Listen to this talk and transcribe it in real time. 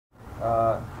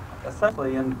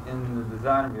Essentially, in the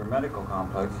design of your medical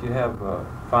complex, you have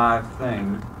 5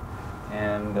 things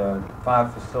and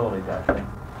 5 facilities, actually.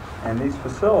 And these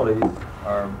facilities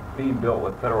are being built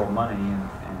with federal money and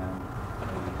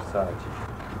such.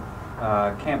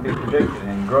 Can't be predicted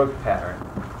in growth patterns,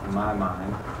 in my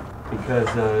mind, because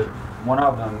one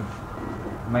of them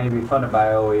may be funded by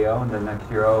OEO, and the next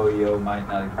year OEO might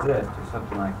not exist, or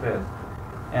something like this.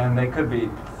 And they could be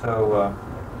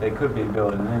they could be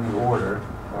built in any order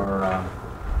or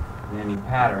in any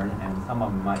pattern, and some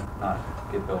of them might not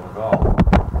get built at all.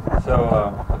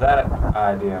 So with that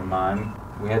idea in mind,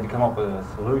 we had to come up with a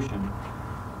solution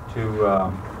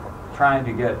to trying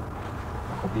to get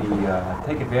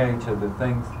take advantage of the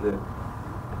things that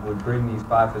would bring these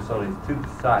 5 facilities to the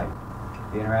site,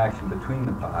 the interaction between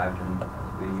the 5, and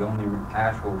the only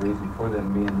actual reason for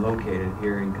them being located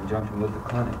here in conjunction with the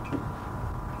clinic.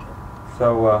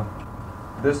 So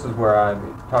this is where I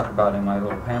talk about in my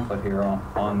little pamphlet here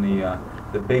on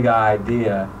the big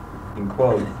idea, in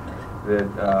quotes, that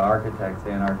architects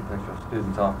and architectural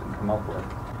students often come up with.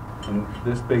 And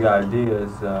this big idea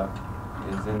is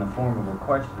in the form of a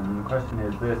question. And the question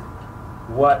is this: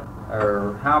 what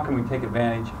or how can we take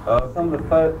advantage of some of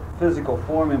the physical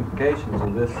form implications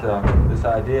of this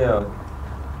idea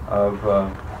of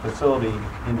facility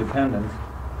independence?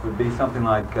 Would be something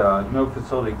like no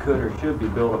facility could or should be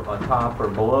built atop or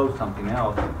below something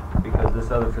else, because this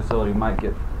other facility might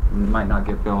not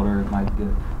get built, or it might get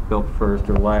built first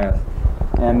or last.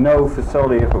 And no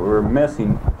facility, if it were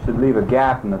missing, should leave a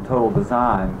gap in the total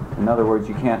design. In other words,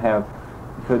 you couldn't have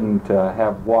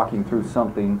walking through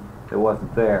something that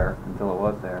wasn't there until it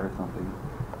was there or something.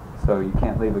 So you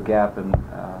can't leave a gap in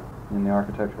the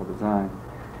architectural design.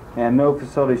 And no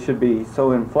facility should be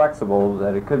so inflexible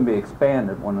that it couldn't be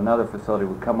expanded when another facility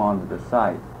would come onto the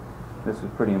site. This was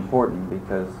pretty important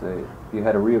because if you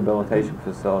had a rehabilitation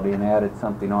facility and added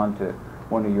something onto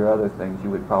one of your other things, you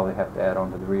would probably have to add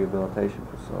onto the rehabilitation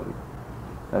facility.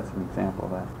 That's an example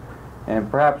of that.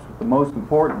 And perhaps the most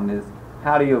important is,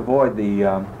 how do you avoid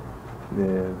the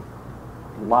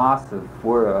loss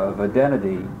of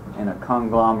identity in a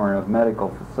conglomerate of medical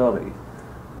facilities?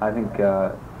 I think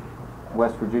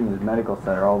West Virginia's medical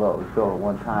center, although it was built at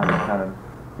one time, is kind of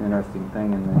an interesting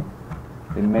thing in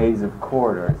the maze of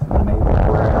corridors. The maze of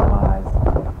corridor lies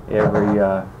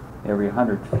every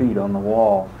 100 feet on the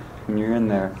wall when you're in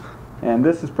there. And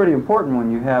this is pretty important when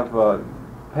you have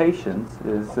patients,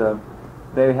 is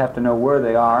they have to know where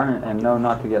they are and know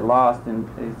not to get lost. And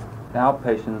the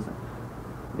outpatients,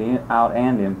 the out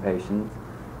and inpatients,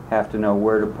 have to know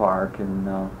where to park and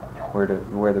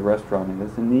where the restaurant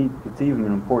is. And it's even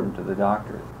important to the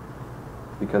doctors,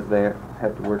 because they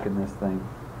have to work in this thing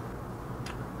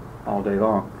all day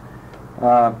long.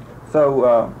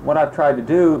 So what I've tried to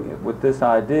do with this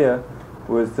idea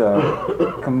was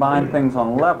combine things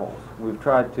on levels. We've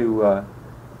tried to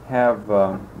have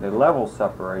the level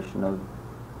separation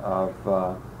of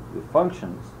the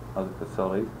functions of the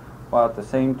facilities, while at the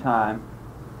same time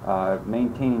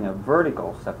maintaining a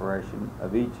vertical separation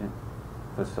of each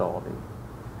facility.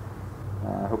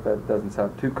 I hope that doesn't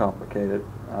sound too complicated.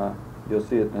 You'll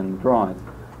see it in the drawings.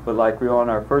 But like we're on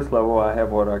our first level, I have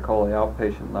what I call the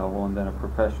outpatient level, and then a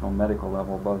professional medical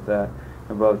level above that.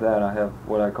 Above that, I have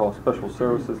what I call special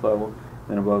services level,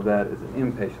 and above that is an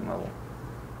inpatient level.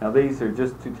 Now these are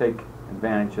just to take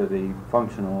advantage of the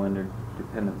functional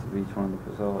interdependence of each one of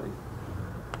the facilities.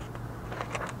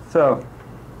 So,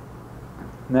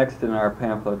 next in our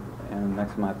pamphlet and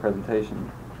next in my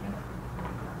presentation,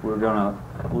 we're going to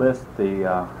list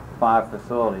the 5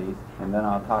 facilities, and then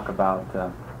I'll talk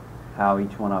about how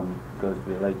each one of them goes to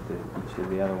relate to each of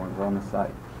the other ones on the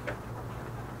site.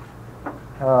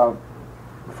 The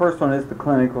first one is the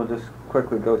clinic. We'll just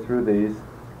quickly go through these.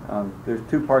 There's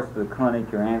 2 parts to the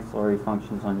clinic: your ancillary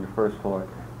functions on your first floor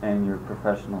and your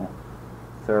professional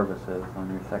services on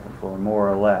your second floor, more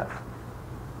or less.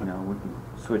 You know, we can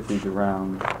switch these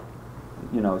around.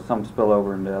 You know, some spill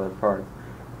over into other parts.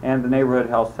 And the neighborhood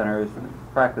health center is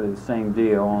practically the same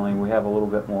deal, only we have a little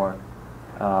bit more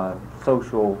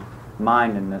social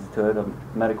mindedness to it, of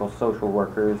medical social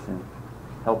workers and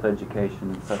health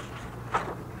education and such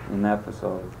in that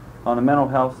facility. On the mental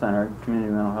health center,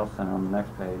 community mental health center on the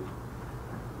next page,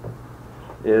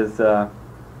 is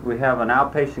we have an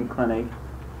outpatient clinic,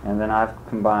 and then I've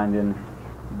combined in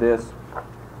this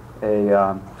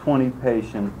a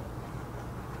 20-bed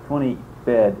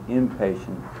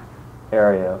inpatient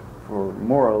area for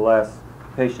more or less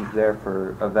patients there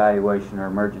for evaluation or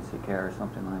emergency care or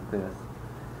something like this.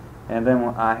 And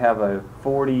then I have a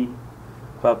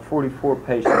about 44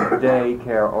 patient day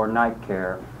care or night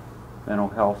care mental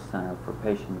health center for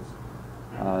patients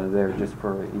there just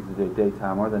for either the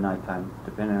daytime or the nighttime,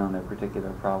 depending on their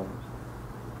particular problems.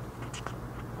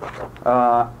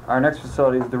 Our next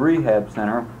facility is the Rehab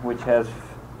Center, which has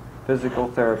physical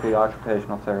therapy,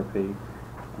 occupational therapy,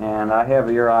 and I have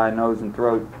ear, eye, nose, and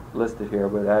throat listed here,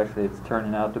 but actually it's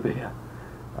turning out to be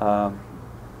a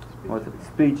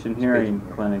speech and hearing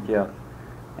clinic, yes,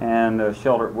 and a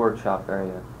sheltered workshop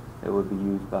area that would be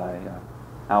used by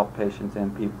outpatients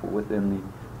and people within the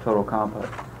total complex.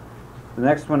 The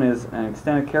next one is an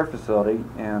extended care facility,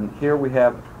 and here we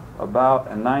have about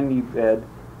a 90-bed,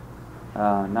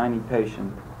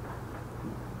 90-patient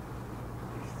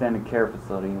extended care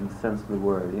facility in the sense of the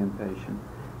word, inpatient,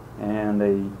 and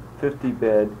a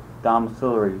 50-bed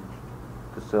domiciliary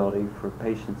facility for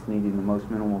patients needing the most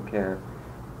minimal care,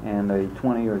 and a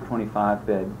 20 or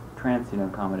 25-bed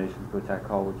transient accommodations, which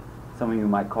some of you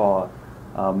might call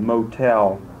a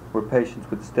motel, where patients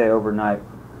would stay overnight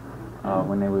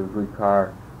when they would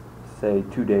require, say,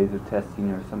 2 days of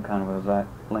testing or some kind of a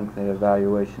lengthy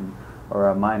evaluation or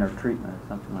a minor treatment or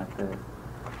something like this.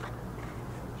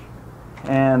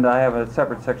 And I have a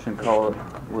separate section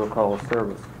we'll call a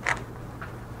service.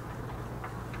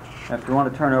 Now, if you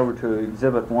want to turn over to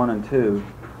Exhibit 1 and 2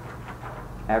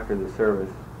 after the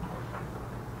service,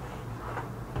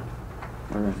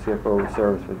 we're going to skip over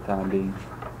service for the time being.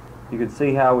 You can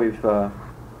see how we've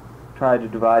tried to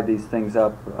divide these things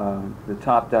up. The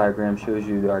top diagram shows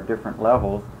you our different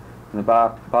levels, and the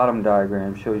bottom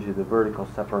diagram shows you the vertical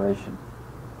separation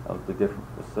of the different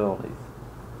facilities.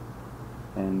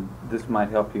 And this might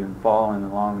help you in following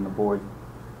along on the board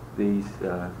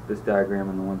this diagram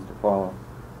and the ones to follow.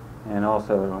 And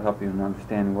also it'll help you in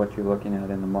understanding what you're looking at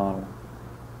in the model.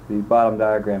 The bottom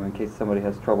diagram, in case somebody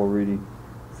has trouble reading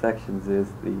sections,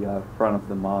 is the front of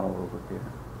the model over here,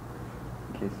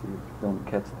 in case you don't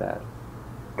catch that.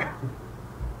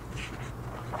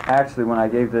 Actually, when I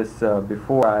gave this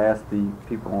before, I asked the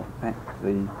people,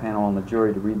 the panel and the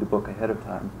jury, to read the book ahead of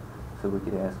time so we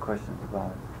could ask questions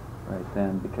about it right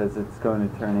then, because it's going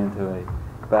to turn into a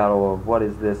battle of what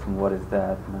is this and what is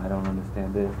that, and I don't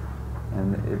understand this.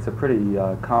 And it's a pretty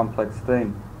complex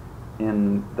thing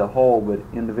in the whole, but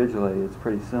individually it's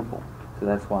pretty simple. So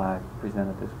that's why I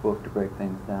presented this book, to break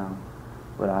things down.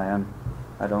 But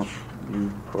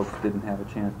you folks didn't have a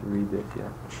chance to read this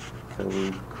yet, so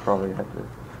we probably have to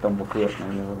stumble through it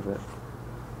maybe a little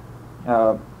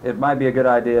bit. It might be a good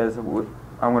idea,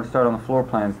 I'm going to start on the floor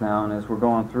plans now, and as we're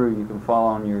going through, you can follow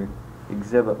on your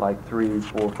exhibit like 3,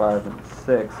 4, 5, and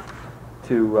 6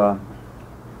 to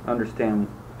understand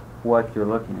what you're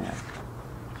looking at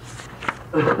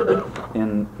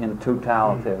in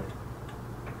totality.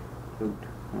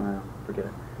 Well, forget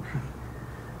it.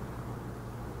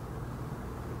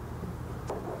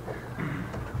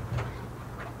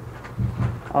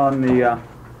 On the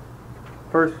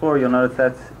first floor, you'll notice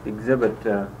that's Exhibit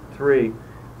 3.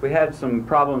 We had some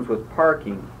problems with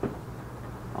parking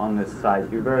on this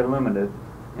site. You're very limited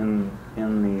in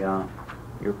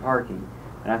your parking.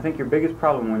 And I think your biggest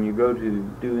problem when you go to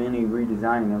do any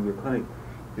redesigning of your clinic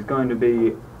is going to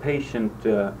be patient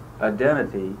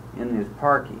identity in his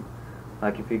parking.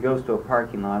 Like if he goes to a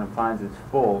parking lot and finds it's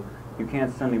full, you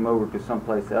can't send him over to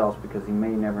someplace else because he may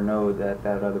never know that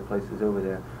that other place is over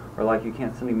there. Or like you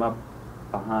can't send him up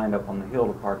on the hill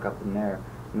to park up in there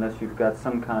unless you've got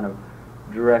some kind of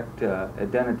direct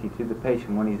identity to the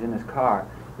patient when he's in his car.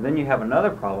 And then you have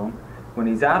another problem. When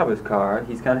he's out of his car,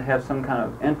 he's got to have some kind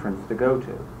of entrance to go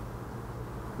to.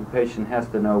 The patient has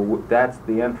to know that's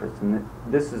the entrance, and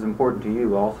this is important to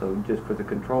you also, just for the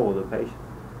control of the patient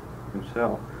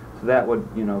himself. So that would,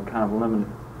 kind of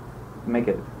make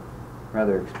it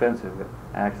rather expensive,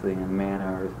 actually, in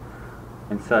man-hours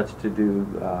and such, to do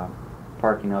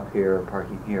parking up here or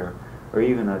parking here, or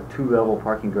even a 2-level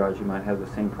parking garage. You might have the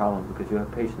same problem because you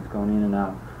have patients going in and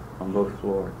out on both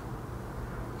floors.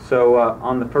 So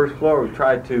on the first floor, we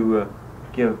tried to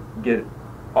get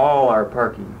all our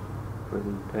parking for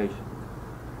the patients.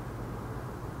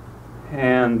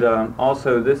 And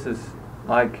also, this is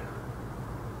like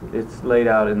it's laid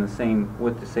out in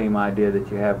with the same idea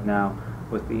that you have now,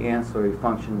 with the ancillary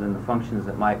functions and the functions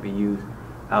that might be used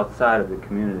outside of the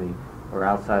community or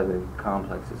outside of the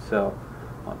complex itself,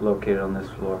 located on this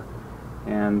floor.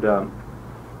 And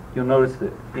you'll notice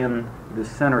that in the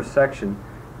center section,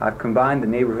 I've combined the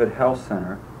neighborhood health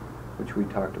center, which we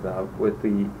talked about, with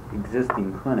the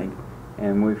existing clinic,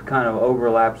 and we've kind of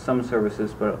overlapped some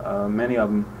services, but many of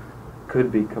them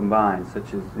could be combined,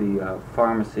 such as the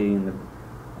pharmacy and the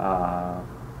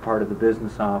part of the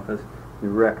business office, the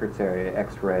records area,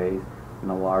 x-rays, and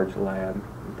a large lab,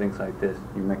 and things like this,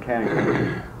 your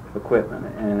mechanical equipment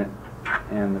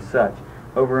and the such.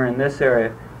 over in this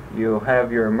area, you'll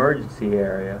have your emergency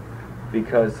area,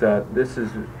 because this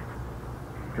is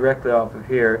directly off of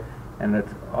here, and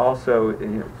it's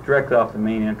directly off the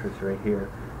main entrance right here.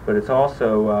 But it's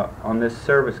also on this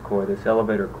service core, this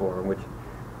elevator core, which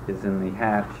is in the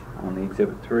hatch on the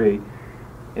Exhibit 3,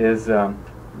 is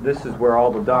this is where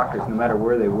all the doctors, no matter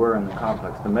where they were in the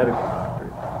complex, the medical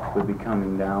doctors, would be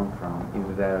coming down from.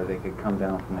 Either that or they could come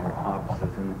down from their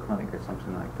offices in the clinic or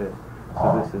something like this.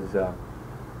 So this is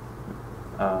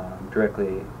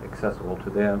directly accessible to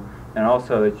them. And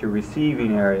also it's your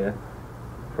receiving area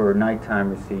for nighttime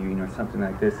receiving or something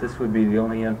like this. This would be the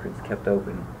only entrance kept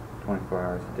open 24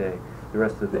 hours a day. The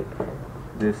rest of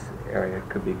this area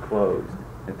could be closed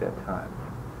at that time.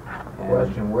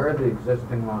 Question, where are the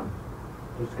existing lines?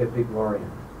 Just to get people oriented.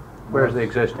 Where's the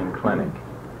existing clinic?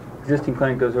 Existing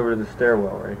clinic goes over to the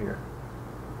stairwell right here.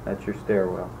 That's your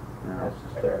stairwell. That's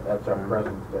the stair. That's our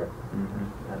present stair.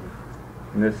 Mm-hmm.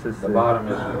 And And this is the bottom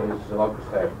is the locus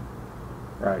head.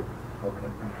 right. Okay.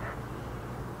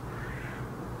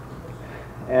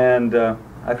 And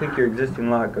I think your existing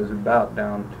lot goes about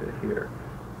down to here.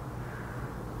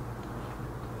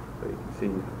 So you can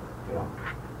see Yeah.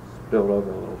 spilled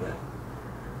over a little bit.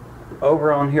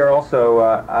 Over on here also,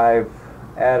 I've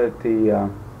added the,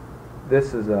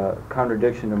 this is a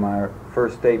contradiction to my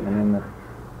first statement in that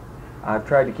I've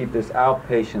tried to keep this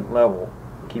outpatient level,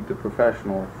 keep the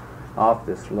professionals off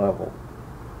this level.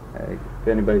 If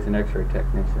anybody's an x-ray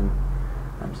technician,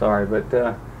 I'm sorry,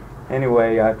 but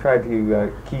anyway, I've tried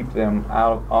to keep them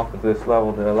off of this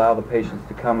level to allow the patients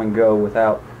to come and go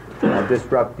without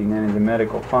disrupting any of the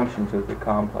medical functions of the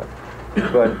complex.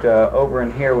 But over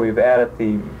in here, we've added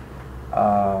the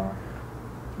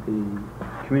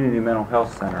Community Mental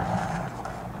Health Center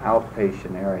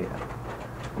outpatient area.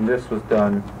 And this was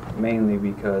done mainly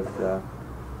because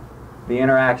the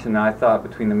interaction, I thought,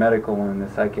 between the medical and the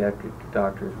psychiatric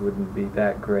doctors wouldn't be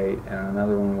that great, and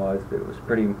another one was that it was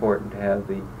pretty important to have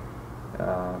the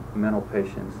mental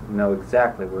patients know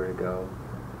exactly where to go,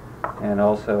 and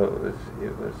also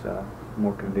it was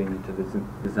more convenient to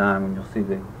design when you'll see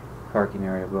the parking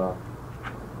area above.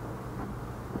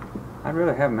 I'd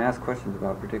rather have them ask questions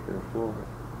about a particular floor.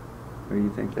 Or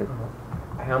you think that?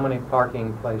 How many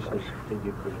parking places did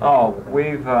you present? Oh,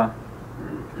 we've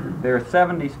there are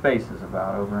 70 spaces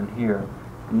about over in here,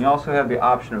 and you also have the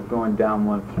option of going down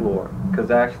one floor, because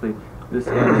actually this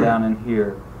area down in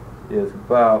here is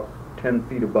about 10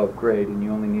 feet above grade, and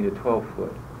you only need a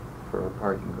 12-foot for a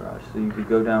parking garage. So you could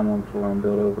go down one floor and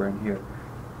build over in here.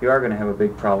 You are going to have a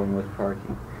big problem with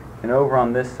parking. And over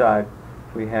on this side,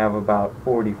 we have about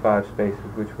 45 spaces,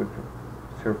 which would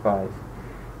suffice.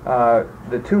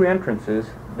 The two entrances,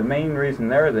 the main reason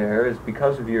they're there is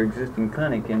because of your existing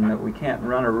clinic, in that we can't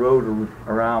run a road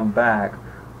around back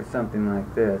or something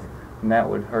like this, and that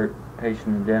would hurt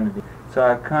patient identity. So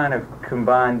I've kind of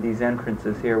combined these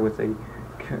entrances here with a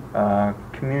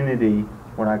community,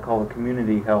 what I call a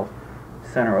community health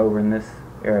center over in this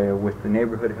area, with the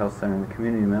neighborhood health center and the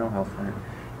community mental health center,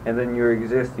 and then your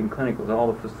existing clinic with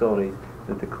all the facilities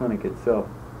that the clinic itself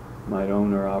might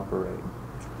own or operate.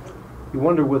 You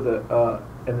wonder with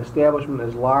an establishment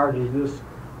as large as this,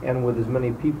 and with as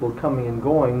many people coming and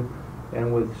going,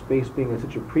 and with space being at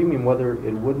such a premium, whether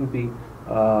it wouldn't be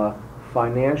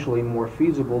financially more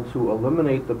feasible to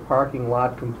eliminate the parking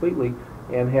lot completely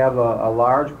and have a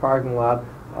large parking lot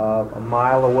a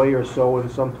mile away or so in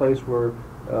some place where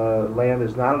land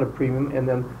is not at a premium, and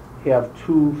then have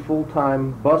two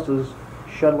full-time buses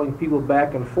shuttling people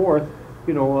back and forth.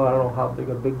 You know, I don't know how big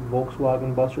a big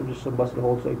Volkswagen bus or just a bus that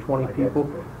holds, say, 20 people.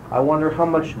 I wonder how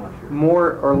much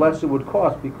more or less it would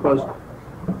cost, because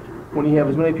when you have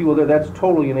as many people there, that's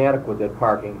totally inadequate, that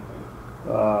parking,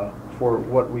 for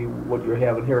what you're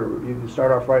having here. You can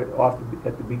start off right off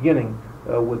at the beginning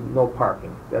with no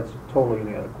parking. That's totally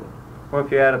inadequate. Well,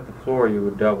 if you add up the floor, you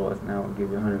would double it. Now it would give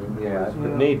you 100. Yeah, it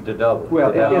would need to double. Well,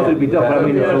 if it'd be double, I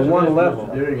mean, it's a one level.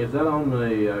 Is that on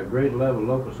the grade level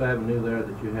Locust Avenue there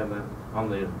that you have that on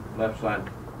the left side?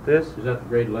 This? Is that the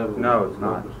grade level? No, it's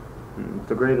not. It's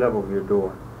the grade level of your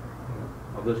door.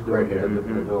 Of this door here? The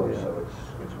door, Yeah. so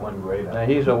it's one grade. Now,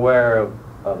 he's aware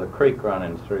of the creek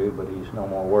running through, but he's no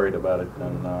more worried about it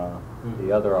than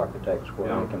the other architects where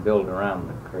they can build around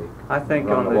the creek. I think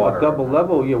Around on the water. A double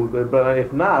level, yeah, but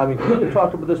if not, I mean, we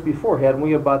talked about this before, hadn't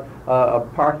we, about a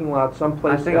parking lot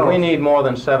someplace else? We need more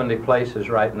than 70 places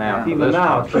right now. Even for this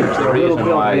now, complex. it's the a little reason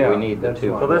bit, why yeah, we need the that's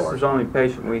two fine. Well, this floors. is the only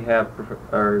patient we have,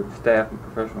 or staff and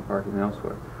professional parking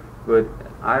elsewhere. But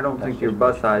I don't think your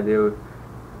bus idea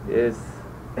is,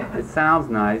 it sounds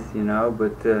nice, you know,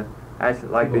 but actually,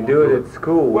 like they do it at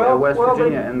school Well, at West well,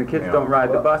 Virginia, they- and the kids Yeah. don't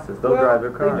ride the buses, they'll Well, drive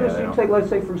their they cars. just, you take, let's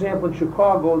say, for example, in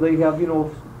Chicago, they have,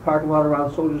 parking lot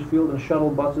around Soldiers Field and shuttle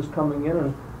buses coming in,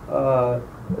 and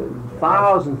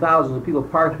thousands of people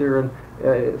park there, and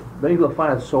many people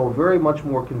find it so very much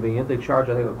more convenient. They charge,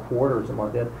 I think, a quarter or something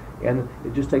like that, and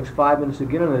it just takes 5 minutes to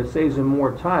get in, and it saves them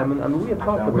more time. And I mean, we have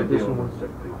talked Now about we're this. dealing And with sick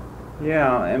people.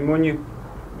 Yeah, and when you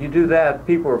do that,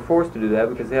 people are forced to do that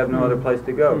because they have no other place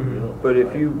to go. Mhm. But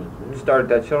if you started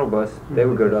that shuttle bus, they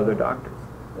would go to other doctors.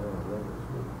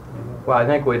 Well, I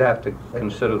think we'd have to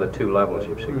consider the 2 levels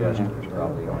you've suggested is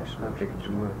probably the only I solution. think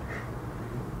you would.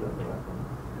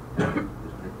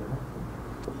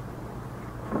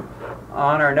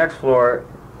 On our next floor,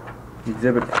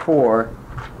 Exhibit 4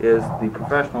 is the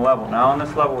professional level. Now on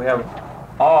this level we have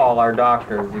all our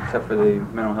doctors except for the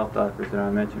mental health doctors that I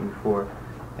mentioned before.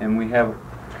 And we have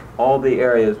all the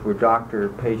areas where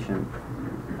doctor-patient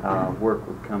work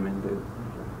would come into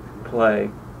play.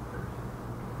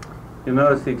 You'll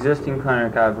notice the existing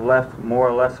clinic I've left more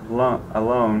or less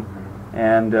alone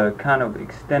and kind of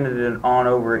extended it on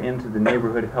over into the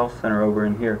neighborhood health center over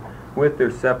in here with their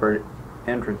separate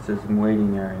entrances and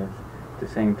waiting areas at the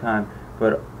same time.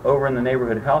 But over in the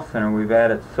neighborhood health center we've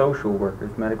added social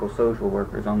workers, medical social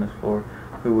workers on this floor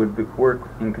who would work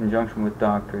in conjunction with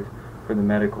doctors for the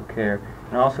medical care.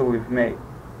 And also we've made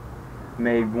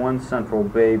one central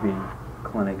baby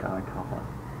clinic, I call it,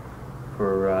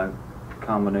 for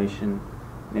combination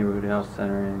neighborhood health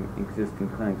center and existing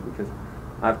clinics, because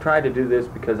I've tried to do this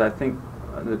because I think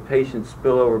the patient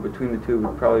spillover between the two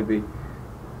would probably be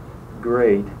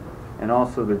great, and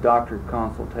also the doctor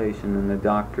consultation and the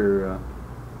doctor,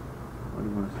 what do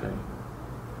you want to say?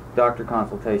 Doctor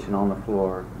consultation on the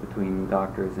floor between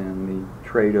doctors and the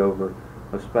trade over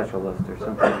of specialists or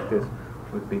something like this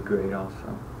would be great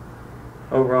also.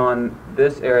 Over on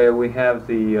this area we have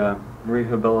the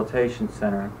rehabilitation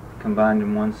center combined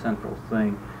in one central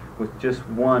thing with just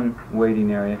one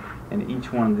waiting area and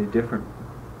each one of the different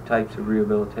types of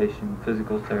rehabilitation,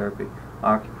 physical therapy,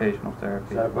 occupational therapy.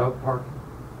 Is that above parking?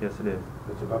 Yes, it is.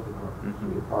 It's above the park. Mhm. So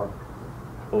you park.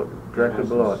 Directly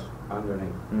below it.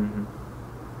 Underneath. Mm-hmm.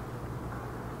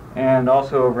 And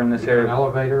also over in this Is there an area,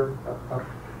 elevator up?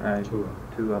 right, Two.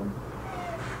 two of them.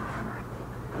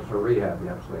 Because for rehab, you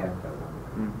absolutely have to have one.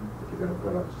 Mm-hmm. If you're going to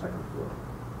put it on the second floor.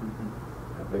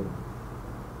 Mm-hmm. A big one.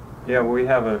 Yeah, we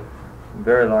have a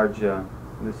very large,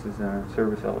 this is a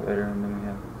service elevator, and then we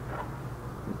have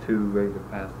the 2 regular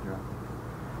passenger elevators.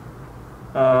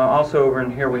 Also over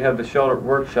in here we have the shelter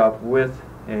workshop with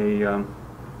a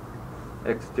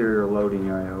exterior loading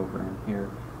area over in here.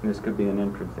 And this could be an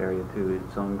entrance area too.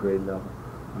 It's on grade level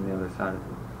on the other side of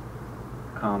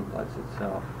the complex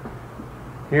itself.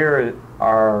 Here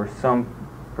are some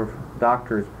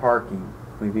doctors parking.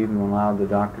 We've even allowed the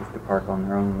doctors to park on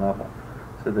their own level,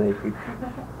 so they could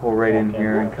pull right in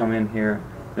here and come in here.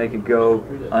 They could go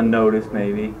unnoticed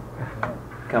maybe,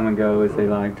 come and go as they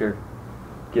liked, or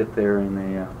get there in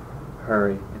a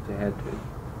hurry if they had to.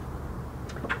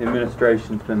 The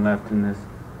administration's been left in this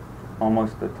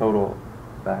almost a total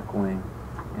back wing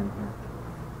in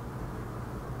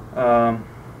here.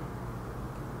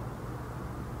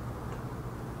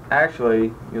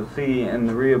 Actually, you'll see in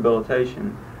the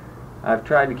rehabilitation, I've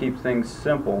tried to keep things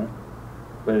simple,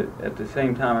 but at the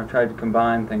same time I've tried to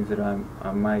combine things that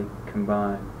I might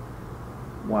combine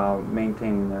while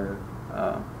maintaining their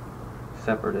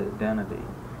separate identity.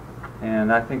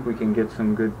 And I think we can get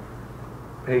some good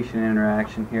patient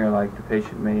interaction here, like the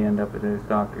patient may end up at his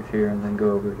doctor's here and then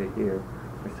go over to here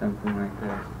or something like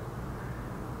that.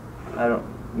 I don't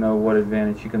know what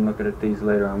advantage, you can look at these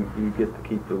later on, you get to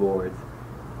keep the boards,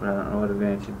 but I don't know what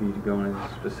advantage would be to go into the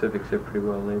specifics. They're pretty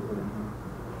well labeled in here.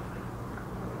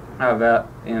 How about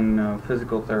in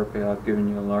physical therapy, I've given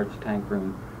you a large tank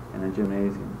room and a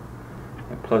gymnasium,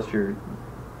 and plus your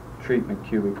treatment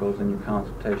cubicles and your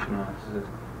consultation offices.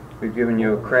 We've given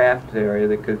you a craft area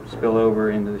that could spill over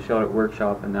into the shelter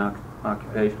workshop and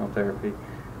occupational therapy,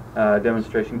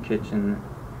 demonstration kitchen,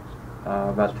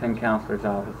 about 10 counselors'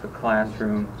 office, a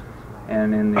classroom,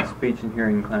 and in the speech and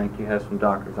hearing clinic you have some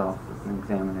doctor's offices and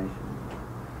examinations.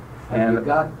 Have you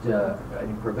got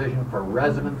any provision for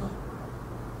residents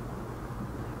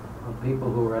of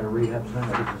people who are at a rehab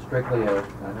center? This is strictly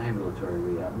an ambulatory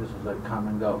rehab. This is a come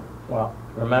and go. Well,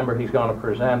 remember, he's going to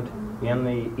present in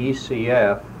the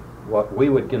ECF what we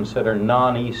would consider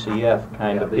non-ECF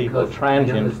kind Yeah, of people, because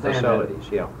transient you understand facilities,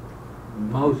 yeah.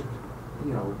 Most,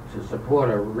 to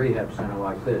support a rehab center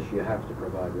like this, you have to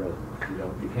provide residents.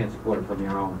 You can't support it from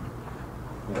your own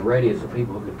radius of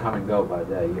people who could come and go by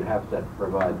day. You have to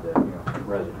provide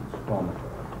residents.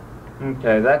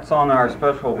 Okay, that's on our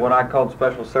special, what I called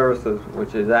special services,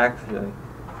 which is actually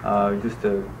just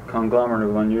a conglomerate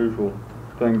of unusual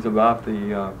things about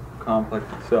the complex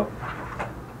itself.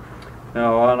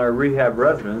 Now, on our rehab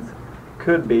residence,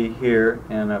 could be here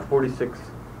in a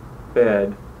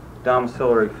 46-bed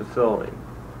domiciliary facility.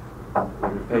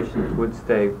 The patients would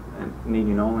stay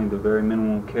needing only the very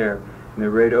minimal care. And they're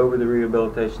right over the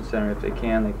rehabilitation center. If they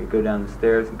can, they could go down the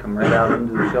stairs and come right out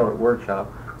into the shelter workshop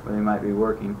where they might be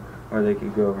working, or they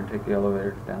could go over and take the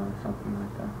elevators down or something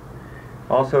like that.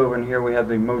 Also over in here we have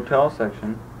the motel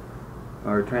section,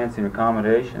 or transient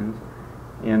accommodations,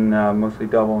 in mostly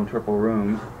double and triple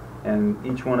rooms. And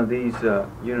each one of these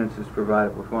units is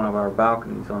provided with one of our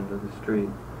balconies onto the street.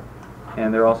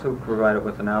 And they're also provided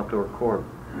with an outdoor court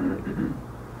where they can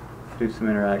do some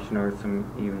interaction or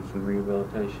even some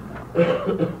rehabilitation.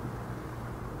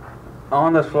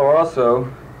 On this floor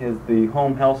also is the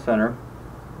home health center,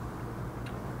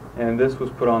 and this was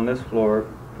put on this floor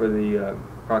for the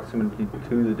proximity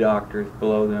to the doctors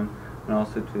below them and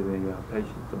also to the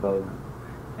patients above them.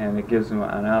 And it gives them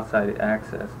an outside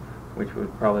access, which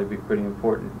would probably be pretty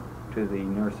important to the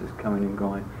nurses coming and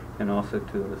going, and also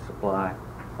to the supply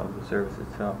of the service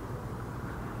itself.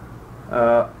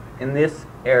 In this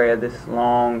area, this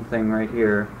long thing right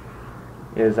here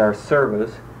is our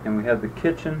service, and we have the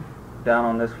kitchen down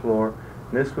on this floor.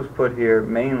 This was put here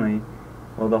mainly,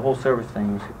 well, the whole service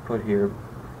thing was put here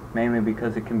mainly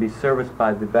because it can be serviced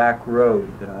by the back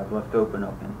road that I've left open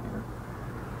up in here.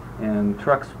 And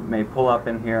trucks may pull up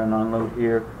in here and unload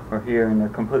here or here, and they're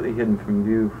completely hidden from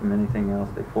view from anything else.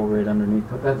 They pull right underneath.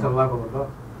 But that's a level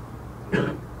above.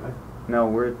 No,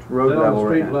 we're at road Is that on level the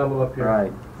street right now. level up here?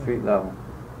 Right, street level.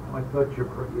 I thought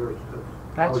yours.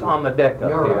 That's on the deck up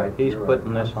You're here. right, He's you're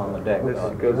putting right. this on the deck. This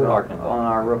on goes the on parking lot.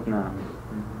 our roof now.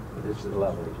 This is the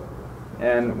level.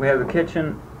 And we have the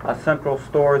kitchen, a central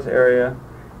stores area,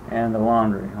 and the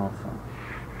laundry also.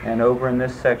 And over in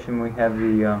this section we have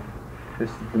the, this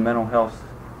is the mental health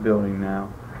building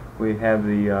now. We have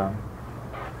the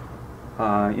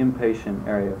inpatient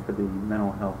area for the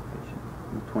mental health patients,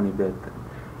 the 20-bed thing,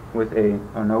 with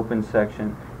an open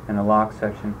section and a lock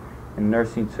section, and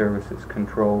nursing services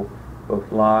control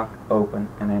both lock, open,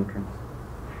 and entrance.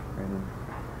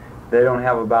 They don't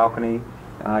have a balcony.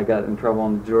 I got in trouble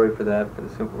on the jury for that, for the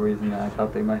simple reason that I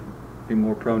thought they might be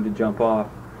more prone to jump off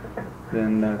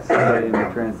than somebody in the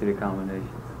transit accommodations.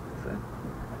 So.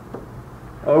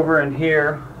 Over in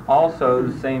here, also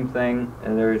the same thing,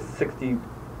 and there's 60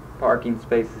 parking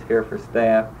spaces here for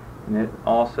staff, and it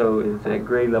also is at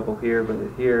grade level here, but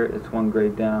here it's one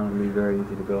grade down, and it'd be very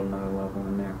easy to build another level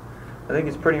in there. I think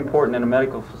it's pretty important in a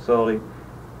medical facility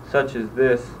such as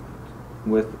this,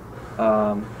 with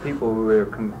people who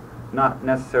are not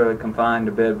necessarily confined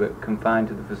to bed, but confined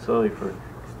to the facility for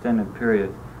extended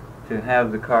periods, to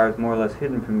have the cars more or less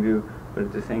hidden from view, but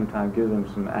at the same time give them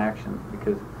some action,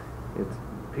 because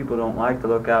people don't like to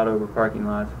look out over parking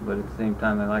lots, but at the same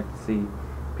time they like to see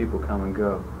people come and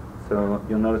go. So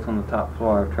you'll notice on the top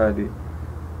floor I've tried to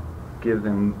give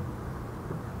them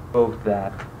both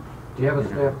that. Do you have a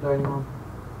staff dining room?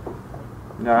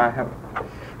 No, I have.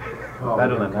 Oh,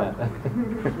 Better okay. than that.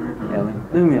 Yeah,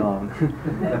 leave me alone.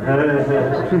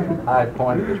 High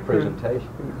point of his presentation.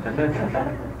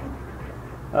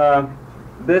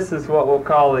 This is what we'll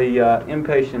call the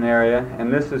inpatient area,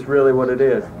 and this is really what it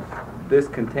is. This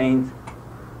contains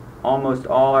almost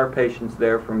all our patients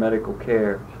there for medical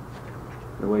care,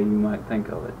 the way you might think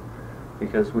of it.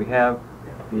 Because we have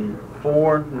the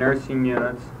 4 nursing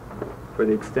units for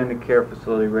the extended care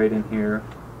facility right in here,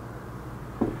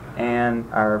 and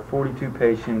our 42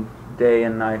 patient day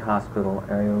and night hospital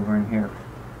area over in here.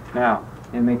 Now,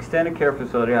 in the extended care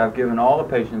facility, I've given all the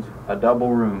patients a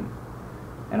double room,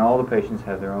 and all the patients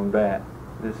have their own bath.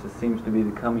 Seems to be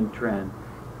the coming trend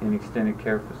in extended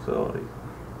care facilities.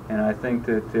 And I think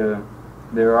that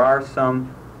there are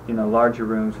some, larger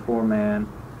rooms, 4-man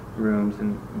rooms,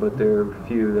 but there are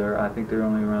few. I think they're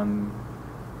only around,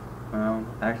 well,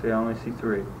 actually I only see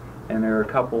 3. And there are a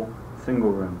couple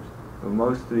single rooms. But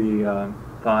most of the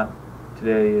thought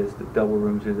today is that double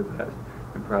rooms are the best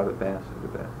and private baths are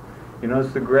the best. You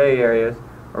notice the gray areas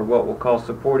are what we'll call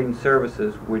supporting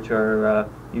services, which are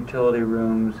utility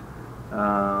rooms,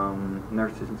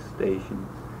 nursing stations,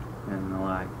 and the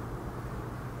like.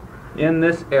 In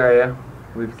this area,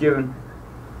 we've given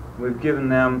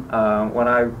them what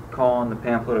I call in the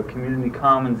pamphlet a community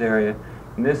commons area,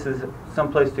 and this is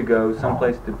someplace to go,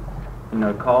 someplace to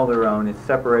call their own. It's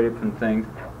separated from things,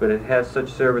 but it has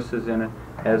such services in it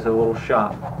as a little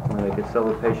shop where they could sell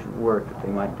the patient work that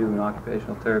they might do in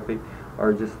occupational therapy,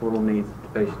 or just little needs that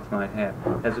the patients might have.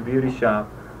 It has a beauty shop,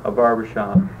 a barber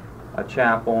shop, a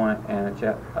chapel and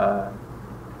a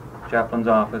chaplain's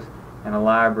office and a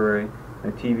library,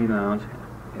 a TV lounge,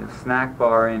 and a snack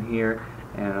bar in here,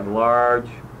 and a large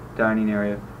dining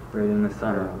area right in the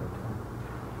center of it.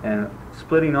 And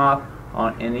splitting off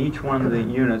in each one of the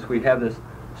units, we have this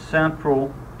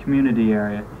central community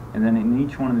area, and then in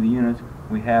each one of the units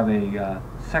we have a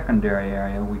secondary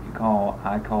area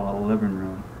I call it a living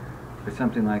room, or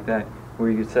something like that, where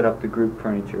you could set up the group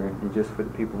furniture and just for the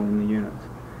people in the units.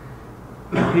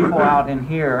 The people out in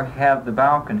here have the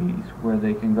balconies where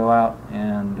they can go out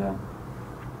and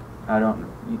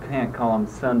you can't call them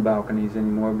sun balconies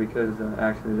anymore because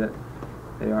actually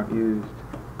they aren't used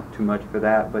too much for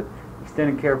that, but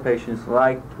extended care patients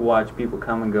like to watch people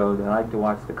come and go. They like to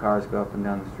watch the cars go up and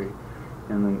down the street,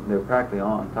 and then they're practically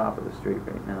all on top of the street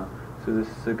right now. So this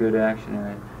is a good action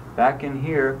area. Back in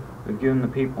here, we've given the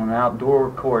people an outdoor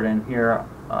court in here.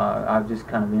 I've just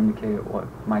kind of indicated what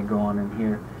might go on in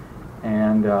here,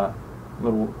 and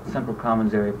little central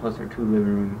commons area plus our 2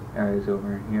 living room areas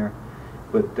over in here.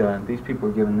 But these people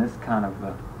are given this kind of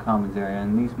commons area,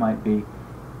 and these might be,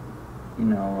 you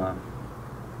know,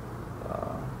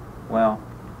 well,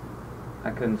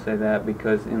 I couldn't say that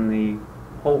because in the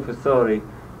whole facility,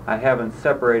 I haven't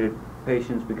separated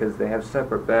patients because they have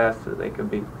separate baths, so they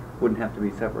wouldn't have to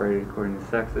be separated according to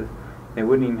sexes. They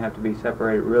wouldn't even have to be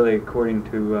separated really according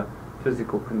to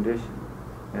physical condition,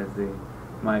 as they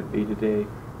might be today,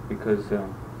 because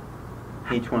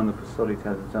each one of the facilities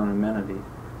has its own amenities,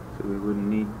 so we wouldn't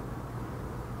need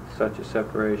such a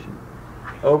separation.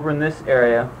 Over in this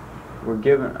area, I've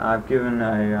given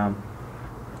a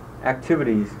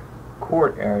activities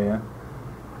court area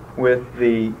with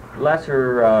the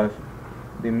lesser,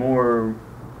 the more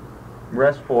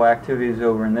restful activities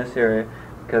over in this area,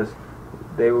 because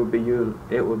it would be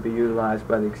utilized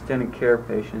by the extended care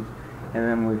patients, and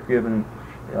then we've given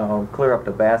clear up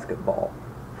the basketball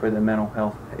for the mental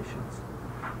health patients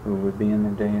who would be in the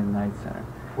day and night center.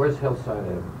 Where's Hillside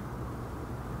Avenue?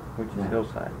 Which is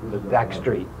Hillside? The back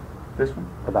street. This one?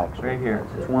 The back street. Right here.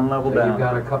 It's one level So down. you've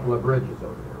got a couple of bridges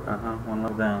over there. One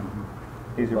level down.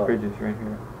 These are bridges right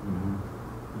here.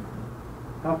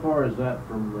 How far is that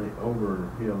from the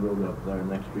overhill road up there,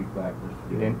 next street back?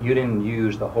 You didn't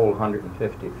use the whole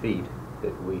 150 feet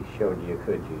that we showed you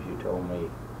could use. You told me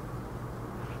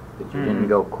that you didn't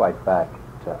go quite back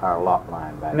to our lot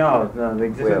line back No, there. no, the We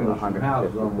have existing Some 150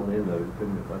 houses on one feet. end of it,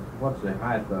 couldn't it? But what's the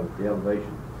height of it, the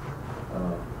elevation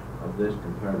of this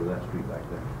compared to that street back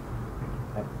there?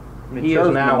 It He shows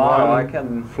is now the model. I one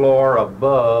can. floor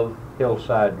above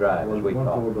Hillside Drive, as we One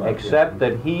call floor it. above, Except yeah.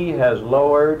 that he has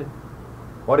lowered,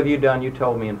 what have you done? You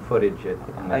told me in footage in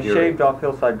the I jury. shaved off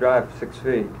Hillside Drive 6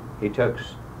 feet. He took,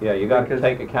 yeah, you got to Because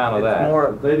take account of it's that. more-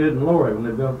 But they didn't lower it when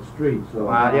they built the street, so.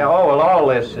 Well, yeah, oh, well, all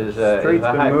this is a Street's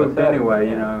been moved hypothetical. anyway,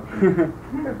 you know.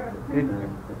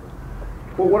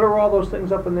 Well, what are all those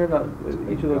things up in there now?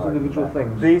 Each of those individual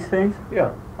things? These things?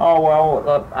 Yeah. Oh,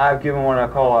 well, I've given what I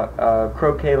call a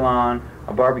croquet lawn,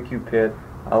 a barbecue pit,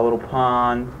 a little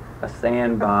pond, a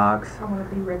sandbox, I want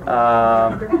to be ready.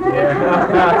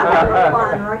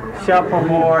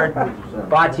 shuffleboard,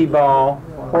 bocce ball,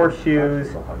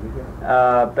 horseshoes,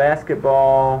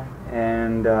 basketball,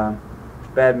 and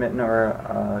badminton or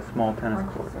a small tennis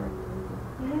court.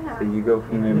 So you go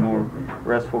from the more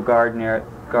restful garden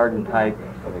type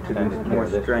to the more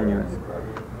strenuous.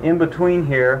 In between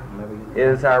here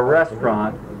is our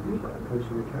restaurant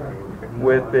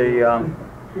with the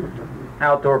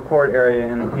outdoor court area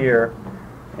in here,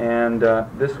 and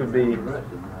this would be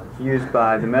used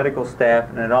by the medical staff,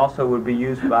 and it also would be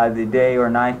used by the day or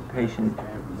night patients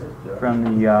from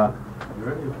the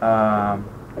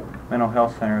mental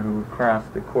health center who would cross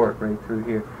the court right through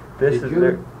here. This is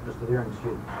their. Mr. Deering,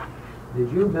 excuse me.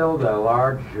 Did you build a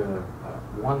large,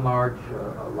 one large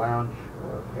lounge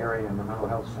area in the mental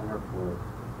health center for,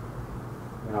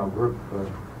 you know, group?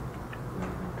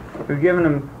 We've given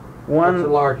them What's the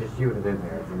one largest unit in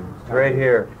there? right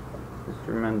here. It's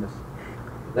tremendous.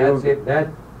 That's it. That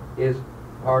is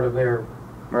part of their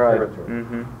Right. territory.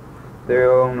 Mm-hmm.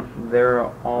 They're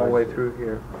all the way through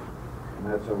here. And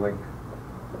that's a link.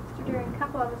 Mr. Deering, a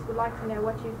couple of us would like to know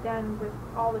what you've done with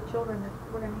all the children that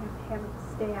we're going to have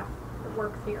staff that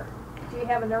works here. Do you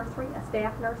have a nursery, a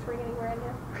staff nursery anywhere in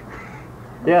there?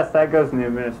 Yes, that goes in the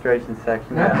administration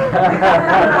section. Because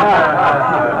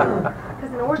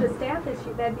in order to staff this,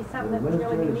 that'd be something that would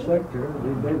really be needed. Secretary,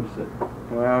 they babysit.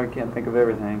 Well, we can't think of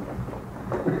everything.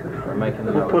 We're making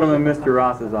the We'll notes. put them in Mr.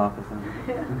 Ross's office and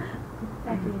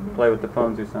Thank you. play with the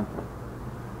phones or something.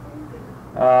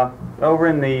 Over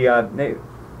in the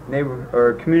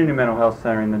community mental health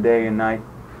center in the day and night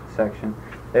section,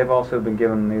 They've also been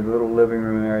given the little living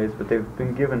room areas, but they've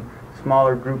been given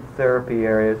smaller group therapy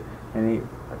areas, and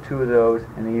two of those,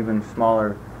 and even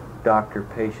smaller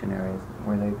doctor-patient areas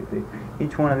where they could be.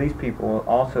 Each one of these people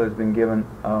also has been given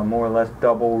a more or less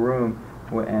double room,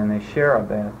 and they share a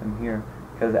bathroom here.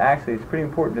 Because actually it's pretty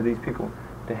important to these people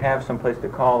to have some place to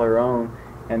call their own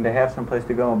and to have some place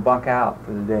to go and bunk out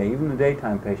for the day. Even the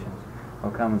daytime patients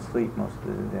will come and sleep most of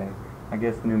the day. I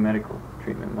guess new medical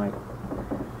treatment might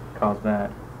cause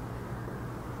that.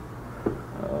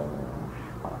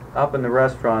 Up in the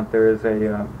restaurant there is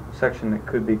a section that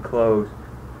could be closed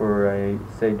for a,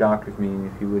 say, doctor's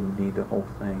meeting if you wouldn't need the whole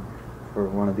thing for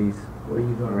one of these Where are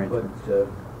you going to arrangements. put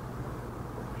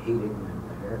heating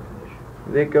and air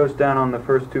conditioning? It goes down on the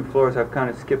first two floors. I've kind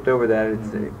of skipped over that.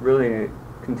 It's really a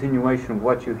continuation of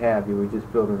what you have. You would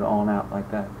just build it on out like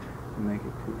that and make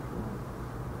it 2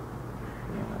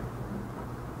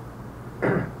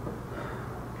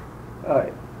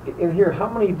 floors. In here, how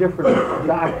many different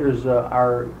doctors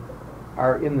are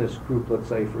in this group, let's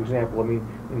say, for example? I mean,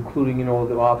 including, you know,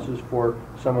 the offices for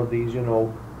some of these, you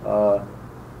know,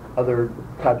 other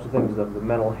types of things, the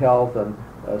mental health and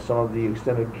some of the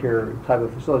extended care type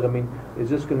of facilities. I mean, is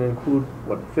this going to include,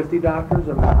 what, 50 doctors?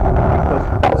 I mean, because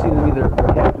it seems to me there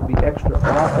have to be extra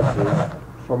offices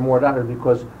for more doctors,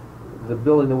 because the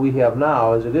building that we have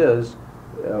now, as it is,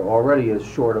 already is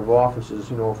short of offices.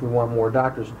 You know, if we want more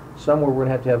doctors, somewhere we're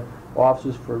going to have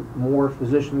offices for more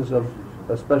physicians of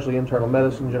especially internal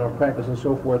medicine, general practice, and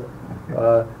so forth,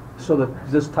 so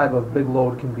that this type of big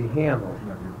load can be handled.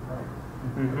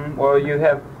 Mm-hmm. Well,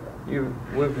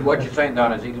 What you're saying,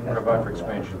 Don, is he's going to provide for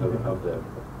expansion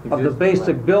of the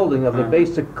Basic building, of the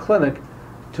basic clinic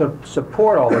to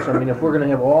support all this. I mean, if we're going to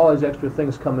have all these extra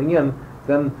things coming in,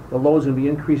 then the load's going to be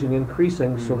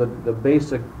increasing, so that the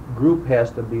basic group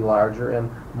has to be larger, and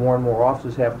more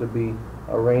offices have to be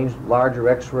arranged, larger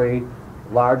x-ray,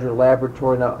 larger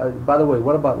laboratory. Now, by the way,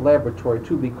 what about laboratory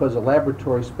too? Because the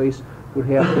laboratory space would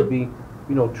have to be,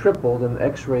 you know, tripled, and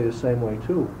x-ray the same way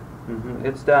too. Mm-hmm.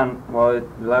 It's down, well,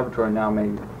 the laboratory now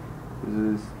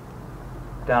is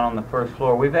down on the first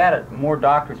floor. We've added more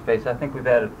doctor space. I think we've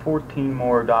added 14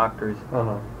 more doctors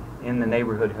in the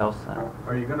neighborhood health center.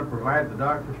 Are you going to provide the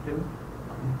doctors too?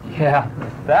 Yeah,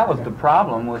 that was the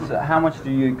problem, was how much do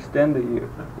you extend the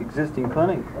existing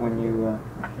clinic when you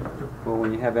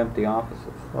have empty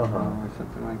offices or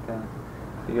something like that.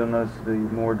 So you'll notice the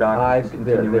more doctors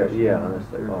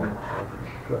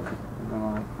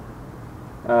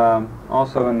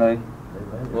also in the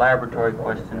laboratory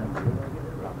question,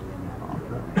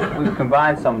 we've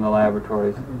combined some of the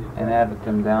laboratories and added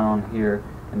them down on here,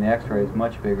 and the x-ray is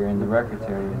much bigger, and the records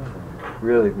area has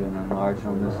really been enlarged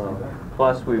on this thing.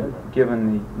 Plus we've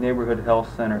given the neighborhood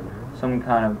health center some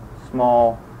kind of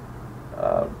small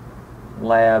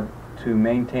lab to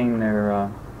maintain their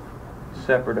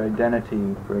separate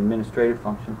identity for administrative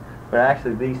functions, but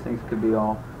actually these things could be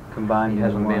all combined. It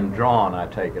hasn't been drawn, I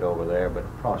take it, over there, but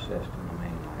processed in the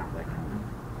main lab. That kind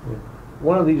of.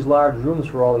 One of these large rooms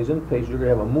for all these inpatients, you're going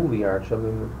to have a movie arch. I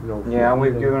mean, you know. Yeah,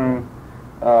 we've given them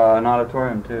an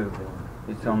auditorium too.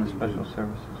 It's on the special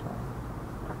services hall.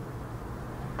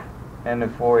 And a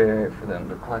foyer area for them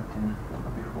to collect in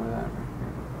before that.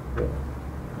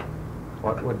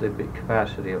 What would the big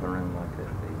capacity of a room like this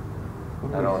be?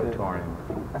 That auditorium?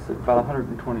 That's about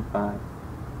 125.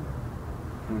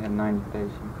 We had 90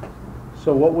 patients.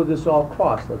 So what would this all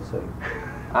cost, let's say?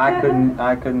 I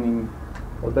couldn't even.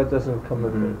 Well, that doesn't come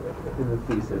in the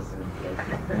thesis.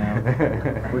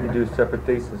 Yeah. We could do a separate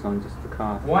thesis on just the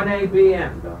cost. 1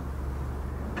 ABM, Don.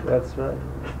 That's right.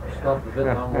 Stuff to fit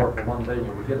no more for one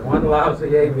thing. We get one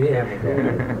lousy ABM.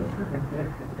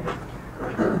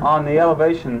 On the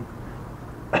elevation,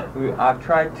 I've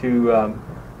tried to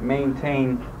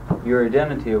maintain your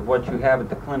identity of what you have at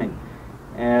the clinic.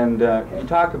 And you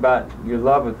talked about your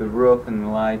love of the roof and the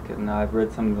light, and I've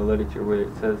read some of the literature where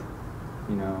it says,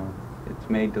 you know, it's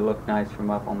made to look nice from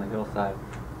up on the hillside,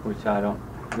 which I don't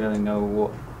really know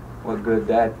what good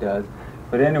that does.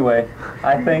 But anyway,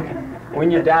 I think when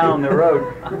you're down on the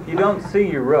road, you don't see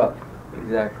your roof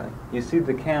exactly. You see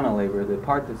the cantilever, the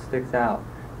part that sticks out.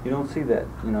 You don't see that.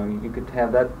 You know, you could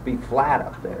have that be flat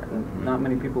up there, and not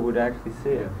many people would actually see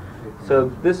it. So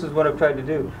this is what I've tried to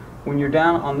do. When you're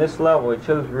down on this level, it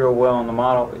shows real well on the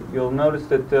model. You'll notice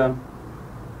that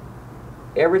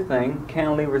everything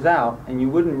cantilevers out, and you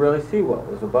wouldn't really see what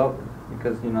was above it,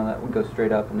 because, you know, that would go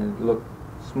straight up and it looked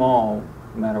small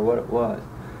no matter what it was.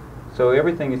 So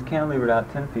everything is cantilevered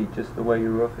out 10 feet, just the way your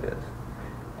roof is.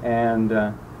 And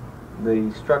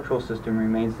the structural system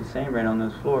remains the same right on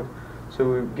those floors. So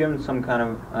we've given some kind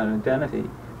of an identity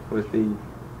with the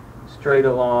straight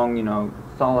along, you know,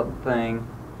 solid thing,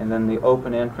 and then the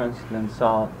open entrance, then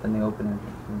solid, then the open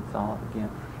entrance, and solid again,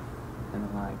 and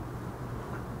the like.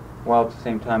 While at the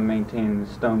same time maintaining the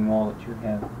stone wall that you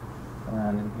have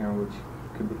around in here, which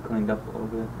could be cleaned up a little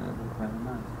bit, and it'd look rather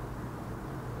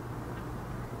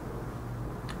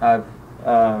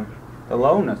nice. The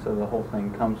lowness of the whole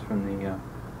thing comes from the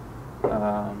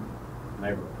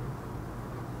Neighborhood.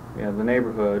 the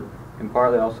neighborhood, and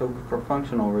partly also for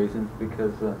functional reasons,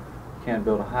 because you can't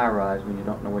build a high-rise when you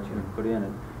don't know what you're going to put in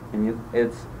it. And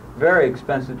it's very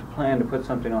expensive to plan to put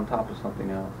something on top of something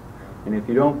else. And if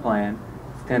you don't plan,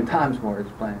 it's 10 times more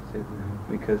expensive,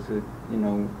 because you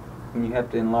know, when you have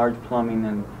to enlarge plumbing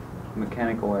and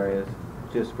mechanical areas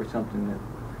just for something that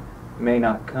may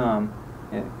not come,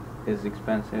 it is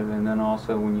expensive. And then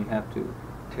also when you have to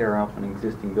tear off an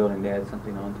existing building to add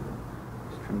something onto it,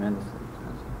 it's tremendously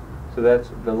expensive. So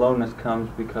the lowness comes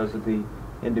because of the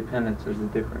independence of the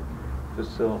different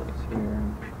facilities here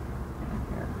and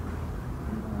here.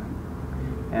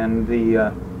 And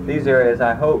these areas,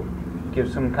 I hope, give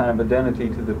some kind of identity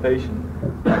to the patient.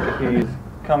 Like if he's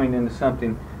coming into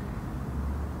something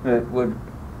that would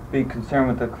be concerned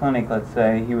with the clinic, let's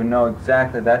say, he would know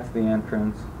exactly that's the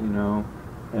entrance, you know,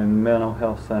 in mental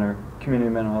health center, community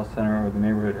mental health center, or the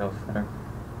neighborhood health center.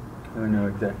 He would know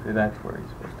exactly that's where he's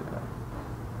supposed to go.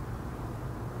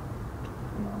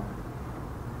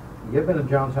 You've been in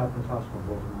Johns Hopkins Hospital,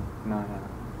 Baltimore? No, I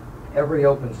haven't. Every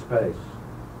open space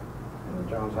in the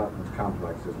Johns Hopkins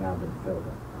complex has now been filled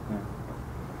up. Yeah.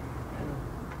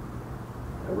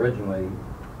 Originally,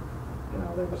 you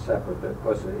know, they were separate. Of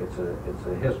course, it's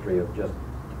a history of just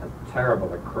a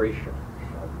terrible accretion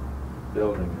of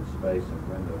building and space and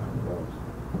windows and walls.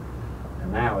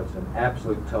 And now it's an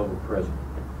absolute total prison.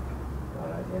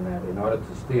 In that, in order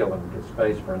to steal and get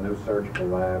space for a new surgical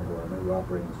lab or a new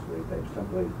operating suite, they've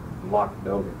simply locked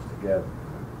buildings together.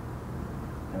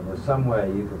 And there's some way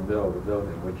you can build a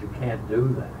building which you can't do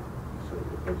that. So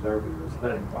you preserve your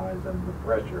aesthetic-wise under the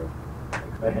pressure of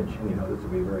expansion. You know, this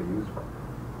would be very useful.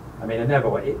 I mean, it never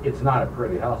was. It's not a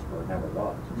pretty hospital. It never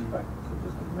was. It's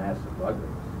just a massive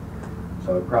ugliness.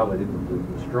 So it probably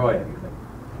didn't destroy anything.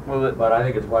 Well, but I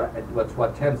think it's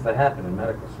what tends to happen in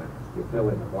medical centers. You fill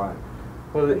in the blank.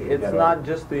 Well, it's not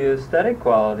just the aesthetic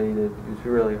quality that is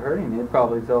really hurting. It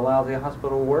probably is a lousy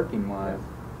hospital working-wise.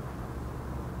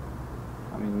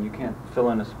 I mean, you can't fill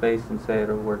in a space and say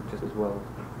it'll work just as well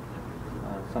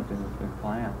as something that's been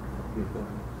planned.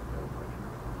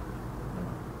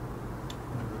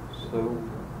 So,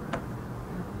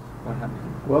 what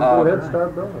happened? Well, go ahead and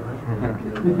start building.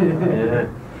 Yeah.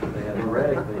 They had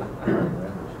ready.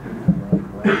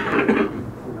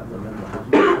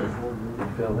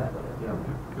 Fill that.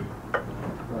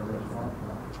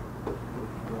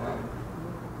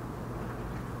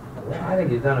 I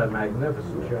think you've done a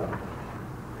magnificent job.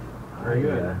 Very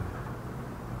good.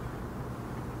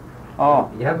 Oh,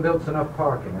 You haven't built enough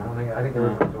parking. I think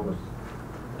everyone's almost,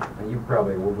 and you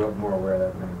probably will be more aware of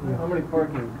that than me. How many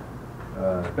parking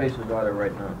spaces are there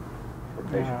right now for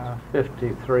patients?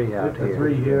 53 out here.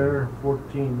 53 here,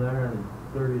 14 there, and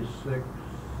 36.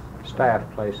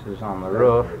 Staff places on the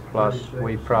roof, plus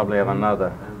we probably have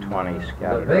another 20 The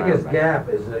scattered biggest around. gap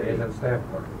is in staff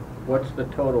parking. What's the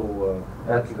total?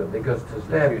 That's because to If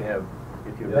staff, you have,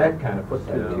 if you that kind of put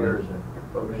two facility. tiers in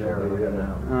over there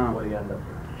now, Oh. what do you end up?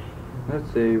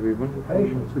 let's see. We went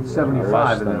patients. It's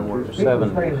 75 and then Less it's than People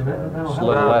 70. stay in the mental It's health a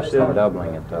little less than center.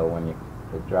 doubling it though when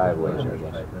the driveways are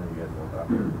less.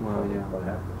 Well, yeah. What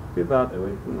happens? Be about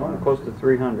close to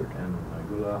 300. And I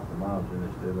go off the miles and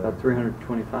it's still About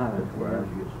 325. whereas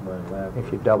you get somebody lab.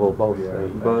 If you double both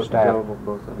the staff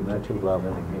Both of them. to 2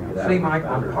 levels. See, Mike,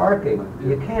 on parking,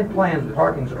 you can't plan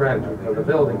parking strategy for the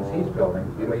buildings he's building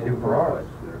the way you do for ours.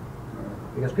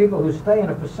 Because people who stay in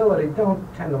a facility don't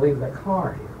tend to leave their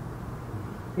car here.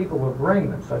 People will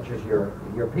bring them, such as your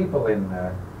people in,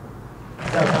 the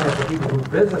people who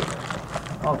visit them.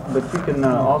 Oh, but you can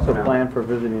also plan for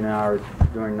visiting hours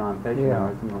during non-patient Yeah.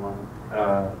 hours and the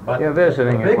like. But Yeah,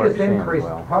 visiting the it works biggest in increase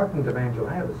well. in parking demand you'll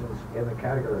have is in the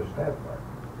category of staff parking.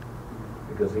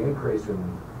 Because the increase in,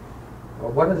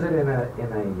 well, what is it in a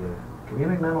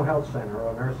community mental health center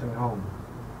or a nursing home?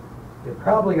 It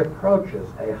probably approaches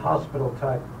a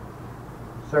hospital-type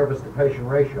service-to-patient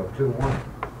ratio of 2:1.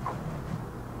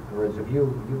 Whereas if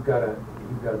you've got to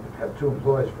have 2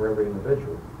 employees for every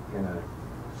individual in a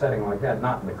setting like that,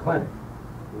 not in the clinic.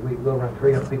 We'll run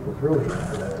 300 people through here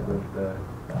with the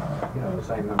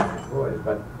same number of employees,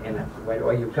 but in a way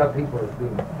where you've got people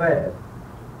being fed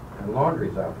and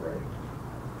laundries operating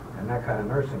and that kind of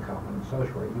nursing complement and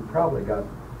social work,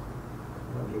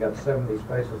 you got 70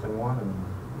 spaces in one, and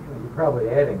you're probably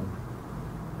adding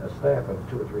a staff of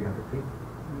 200 or 300 people.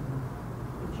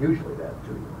 It's usually that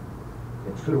too.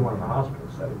 It's 2 to 1 in the hospital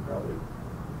setting, probably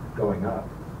going up.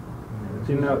 And it's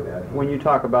You know, usually that. when you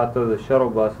talk about the shuttle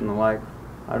bus and the like,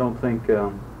 I don't think,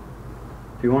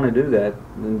 if you want to do that,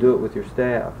 then do it with your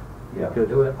staff. Yeah, Because,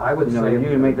 do it. I would you know, say you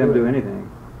can make them do do it. anything.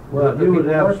 Well, the you would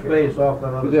people have working. space off that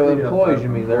other With their street up employees, there.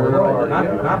 you mean, they're- No, not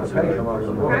the Practically,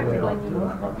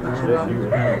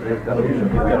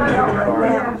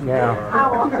 Yeah.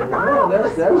 Well,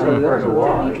 that's a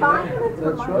lot.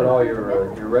 That's But right. all your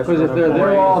restaurant Because if they're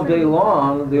there all employees- day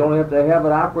long, they only have to have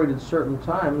it operated certain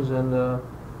times, and,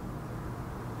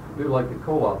 Do like the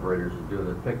coal operators would do,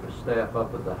 they'd pick the staff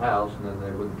up at the house, and then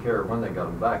they wouldn't care when they got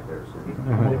them back there, so.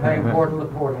 We'll pay them portal to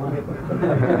portal.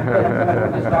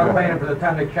 Just start paying for the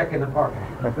time they check in the parking.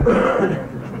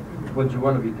 Wouldn't you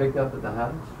want to be picked up at the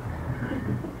house?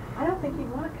 I don't think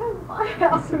you'd want to come to my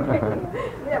house. We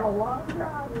have a long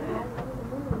drive.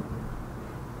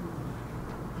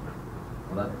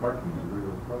 Well, that parking is a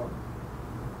real problem.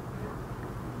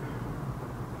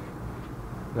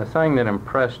 The thing that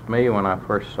impressed me when I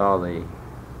first saw the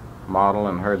model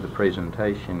and heard the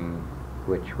presentation,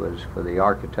 which was for the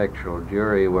architectural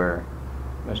jury, where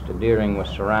Mr. Deering was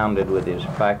surrounded with his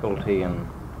faculty and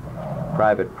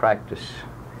private practice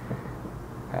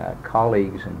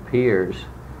colleagues and peers,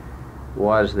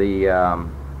 was the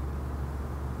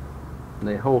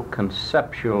whole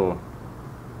conceptual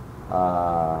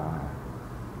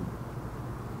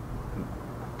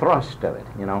thrust of it,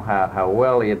 you know, how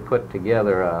well he had put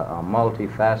together a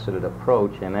multifaceted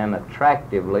approach, and then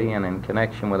attractively and in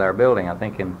connection with our building. I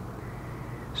think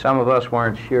some of us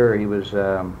weren't sure he was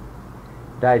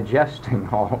digesting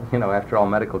all, you know, after all,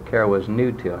 medical care was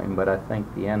new to him, but I think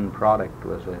the end product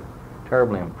was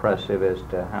terribly impressive as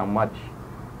to how much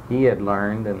he had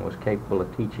learned and was capable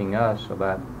of teaching us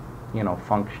about, you know,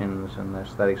 functions and the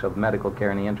aesthetics of medical care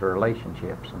and the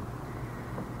interrelationships. And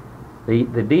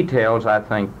the details, I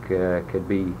think, could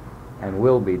be and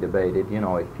will be debated. You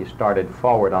know, if you started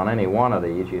forward on any one of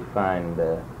these, you'd find,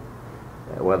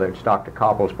 whether it's Dr.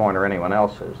 Koppel's point or anyone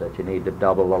else's, that you need to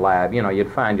double the lab. You know,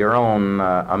 you'd find your own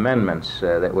amendments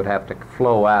that would have to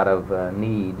flow out of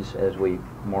needs as we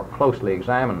more closely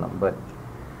examine them. But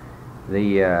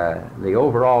the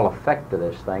overall effect of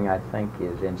this thing, I think,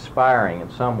 is inspiring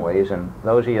in some ways, and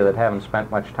those of you that haven't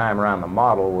spent much time around the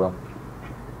model will,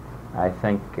 I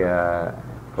think,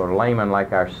 for laymen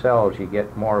like ourselves, you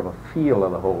get more of a feel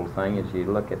of the whole thing as you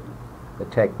look at the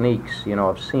techniques, you know,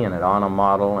 of seeing it on a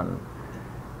model,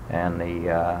 and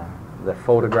the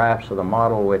photographs of the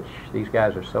model, which these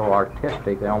guys are so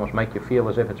artistic, they almost make you feel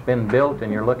as if it's been built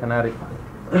and you're looking at it,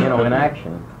 you know, in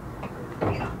action.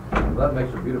 Well, that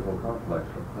makes a beautiful complex.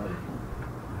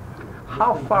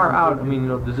 how far out, I mean, you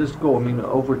know, does this go? I mean,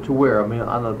 over to where? I mean,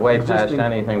 on the Way past existing...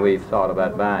 anything we've thought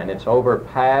about buying. It's over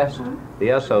past the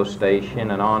Esso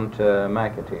station and on to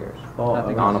McAteers. Oh, I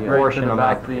think on it's a right portion to of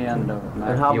about Mac- the end of it.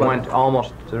 And how You about- went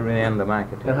almost to the end of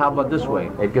McAteers. And how about this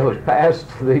way? It goes past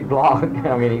the block.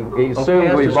 I mean, he assumed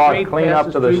past we the bought street, clean past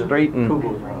up the to the street? street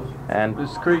Cool. and The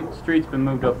street's been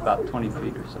moved up about 20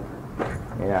 feet or so.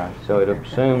 yeah, so it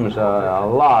assumes a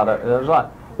lot. There's a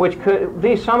lot, which could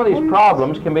some of these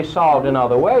problems can be solved in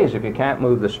other ways. If you can't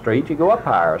move the street, you go up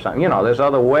higher or something. You know, there's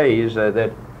other ways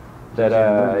that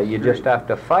you just have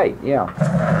to fight.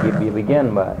 Yeah, you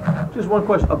begin by. Just one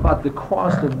question about the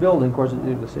cost of building. Of course,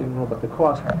 you're the same about the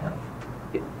cost.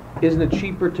 Isn't it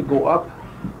cheaper to go up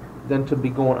than to be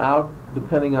going out,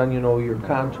 depending on, you know, your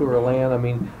contour of land? I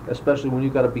mean, especially when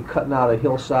you've got to be cutting out a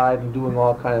hillside and doing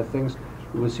all kind of things.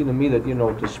 It would seem to me that, you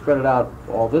know, to spread it out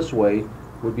all this way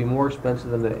would be more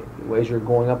expensive than the ways you're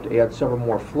going up to add several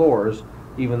more floors,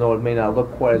 even though it may not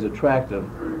look quite as attractive.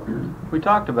 We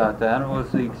talked about that. It was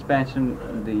the expansion,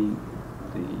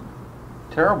 the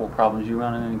terrible problems you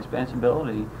run in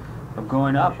expansibility of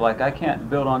going up. Like, I can't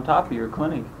build on top of your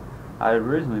clinic. I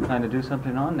originally planned to do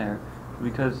something on there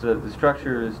because the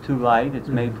structure is too light. It's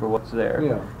made for what's there.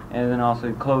 Yeah. And then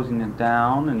also closing it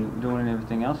down and doing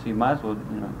everything else. So you might as well,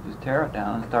 you know, just tear it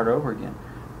down and start over again,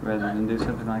 rather than do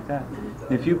something like that.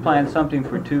 If you plan something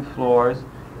for 2 floors,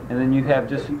 and then you have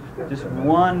just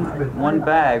one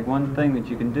bag, one thing that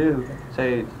you can do.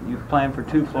 Say you plan for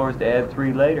 2 floors to add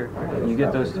 3 later, and you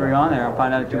get those 3 on there, and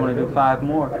find out that you want to do 5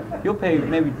 more. You'll pay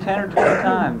maybe 10 or 20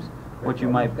 times what you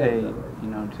might pay, you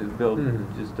know, to build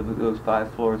just those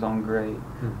 5 floors on grade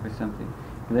or something.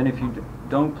 And then if you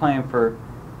don't plan for,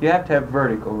 you have to have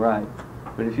vertical, right?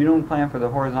 But if you don't plan for the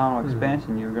horizontal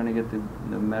expansion, you're going to get the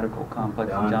medical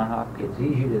complex in Johns Hopkins. It's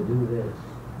easy to do this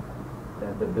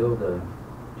than to build a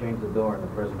change the door in the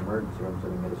present emergency room so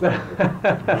we can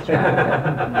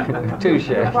get a Touche.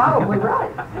 You're probably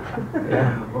right.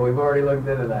 Well, we've already looked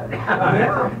into that.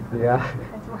 Yeah.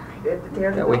 That's right.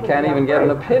 Yeah, we can't even get an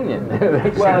opinion.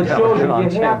 Well, it shows you On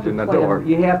you have to changing the door. plan,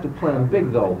 you have to plan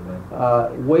big though,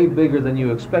 way bigger than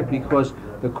you expect, because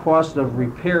the cost of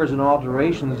repairs and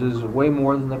alterations is way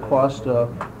more than the cost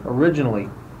originally.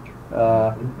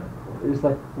 It's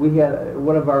like, we had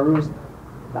one of our rooms,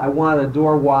 I wanted a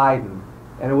door widened,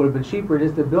 and it would have been cheaper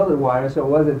just to build it wider, so it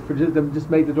wasn't, for just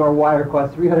make the door wider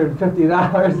cost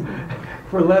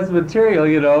 $350 for less material,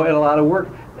 you know, and a lot of work.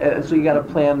 So you got to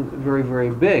plan very,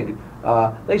 very big.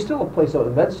 They still have a place out in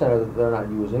the med center that they're not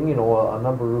using, you know, a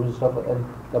number of rooms and stuff, and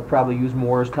they'll probably use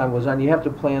more as time goes on. You have to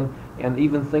plan, and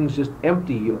even things just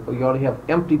empty. You ought to have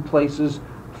empty places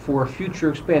for future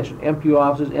expansion, empty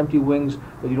offices, empty wings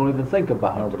that you don't even think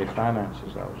about. Nobody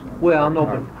finances those. Well, no,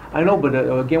 but I know, but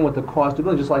again, with the cost of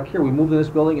building, just like here, we moved in this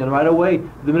building, and right away,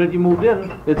 the minute you moved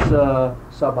in, it's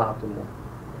suboptimal.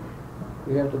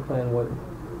 You have to plan what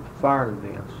far in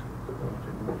advance.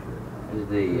 Is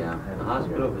the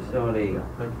hospital facility,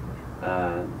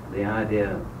 the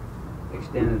idea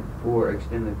extended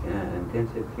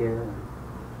intensive care,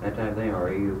 that type of thing,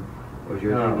 or was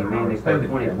your thinking mainly for extended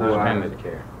care, 24 hours? Extended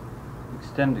care.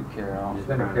 Extended care,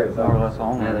 Extended care is more or less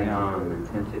only. Nothing yeah. on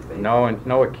intensive basis?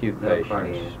 No acute No patients,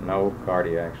 cardiac. no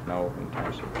cardiacs, no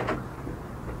intensive.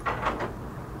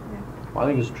 I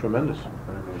think it's tremendous.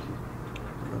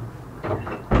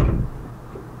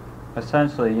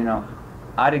 Essentially, you know,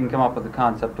 I didn't come up with the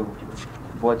concept of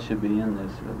what should be in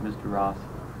this. Mr. Ross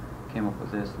came up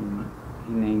with this, and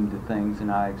he named the things,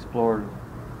 and I explored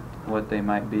what they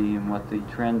might be and what the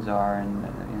trends are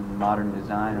in modern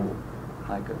design of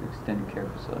like extended care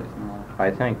facilities and all that.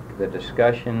 I think the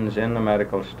discussions in the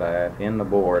medical staff, in the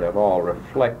board, have all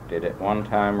reflected at one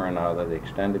time or another the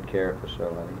extended care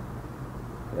facility,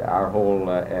 our whole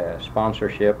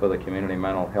sponsorship of the community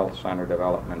mental health center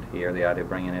development here, the idea of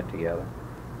bringing it together.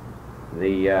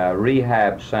 The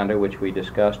rehab center, which we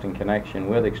discussed in connection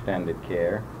with extended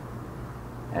care.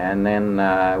 And then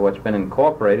what's been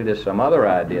incorporated is some other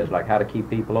ideas, like how to keep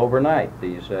people overnight,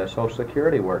 these Social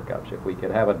Security workups. If we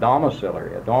could have a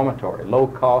domiciliary, a dormitory, low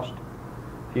cost,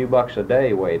 few bucks a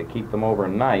day way to keep them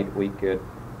overnight, we could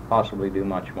possibly do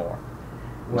much more.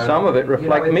 Well, Some of it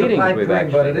reflect it's a meetings pipe we've dream,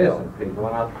 actually but it held. isn't, people.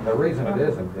 And the reason it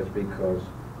isn't is because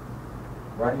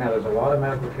right now there's a lot of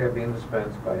medical care being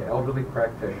dispensed by elderly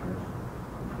practitioners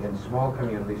in small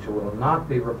communities who will not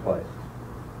be replaced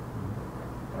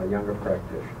by younger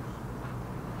practitioners.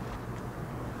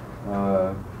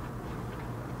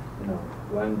 You know,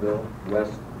 Glenville,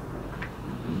 West,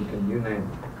 you name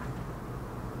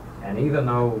it. And even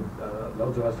though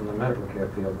those of us in the medical care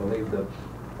field believe that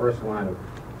first line of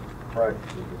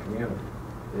practice is the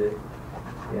community,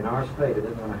 in our state it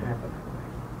isn't going to happen that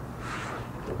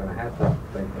way. We're going to have to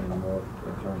think in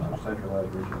terms of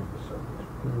centralized regional facilities.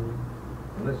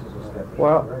 And this is a step in that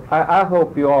Well, direction. I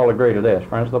hope you all agree to this.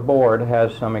 Friends, the board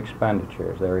has some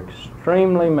expenditures. They're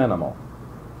extremely minimal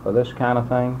for this kind of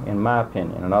thing, in my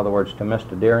opinion. In other words, to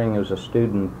Mr. Deering, who's a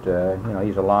student, you know,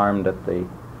 he's alarmed at the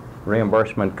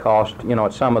reimbursement cost, you know,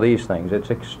 at some of these things.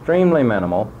 It's extremely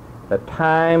minimal. The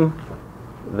time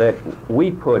that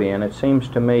we put in, it seems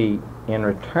to me, in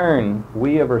return,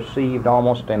 we have received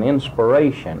almost an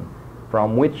inspiration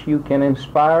from which you can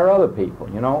inspire other people,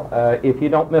 you know, if you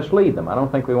don't mislead them. I don't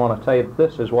think we want to say that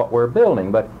this is what we're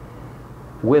building, but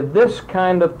with this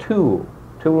kind of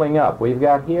tooling up we've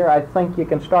got here, I think you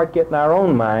can start getting our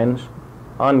own minds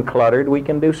uncluttered. We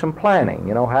can do some planning,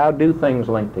 you know, how do things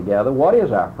link together? What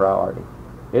is our priority?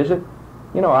 Is it,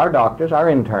 you know, our doctors, our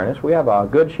internists, we have a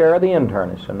good share of the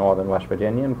internists in northern West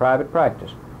Virginia in private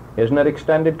practice. Isn't it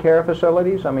extended care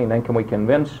facilities? I mean, then can we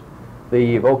convince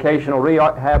the vocational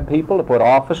rehab people to put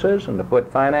offices and to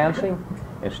put financing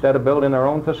instead of building their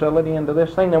own facility into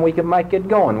this thing? Then we might get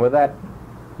going with that,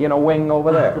 you know, wing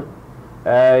over there.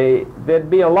 There'd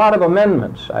be a lot of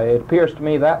amendments. It appears to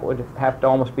me that would have to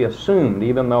almost be assumed,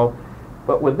 even though,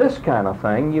 but with this kind of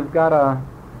thing, you've got to,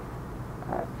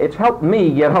 it's helped me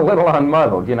get a little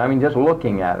unmuddled, you know, I mean, just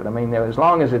looking at it. I mean, as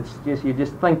long as it's just, you're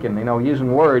just thinking, you know,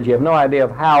 using words, you have no idea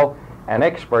of how an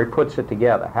expert puts it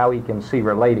together, how he can see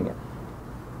relating it.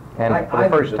 And for the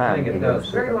first time, it does.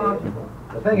 Very logical.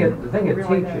 The thing it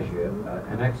teaches you,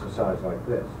 an exercise like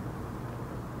this,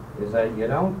 is that you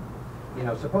don't, you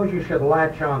know, suppose you should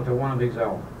latch on to one of these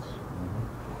elements,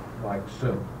 like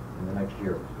soon, in the next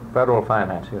year. Federal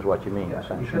financing is what you mean, Yeah,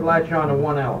 essentially. you should latch on to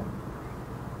one element.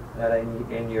 That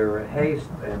in your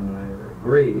haste and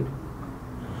greed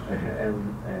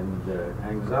and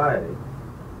anxiety,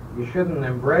 you shouldn't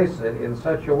embrace it in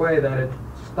such a way that it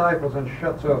stifles and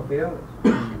shuts off the others.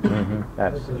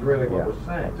 This is really what we're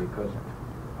saying, because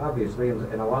obviously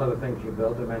in a lot of the things you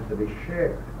built are meant to be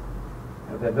shared.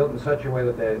 And if they're built in such a way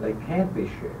that they can't be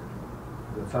shared,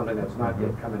 with something that's not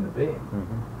yet come into being,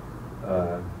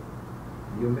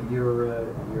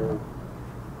 you're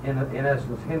in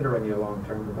essence hindering your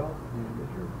long-term development.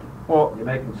 Because you're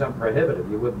making something prohibitive.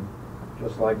 You wouldn't,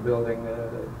 just like building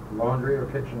laundry or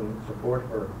kitchen support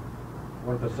for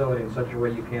one facility in such a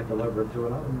way you can't deliver it to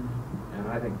another. And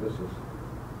I think this is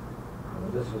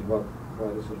why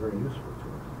this is very useful to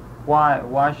us.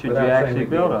 Why should you Without saying actually we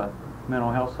build can't. a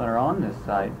mental health center on this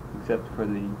site, except for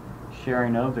the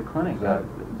sharing of the clinic?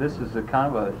 Exactly. This is a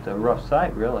kind of a rough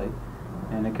site, really,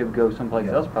 and it could go someplace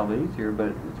Yeah. else probably easier, but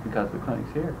it's because the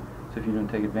clinic's here. So if you don't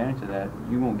take advantage of that,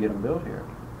 you won't get them built here.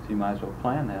 So you might as well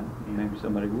plan that, and maybe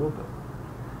somebody will build.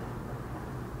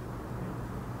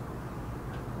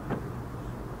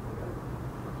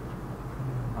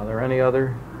 Are there any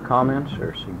other comments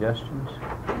or suggestions,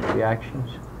 reactions,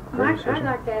 I'd criticism?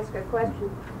 like to ask a question.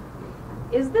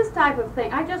 Is this type of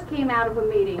thing, I just came out of a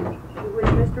meeting with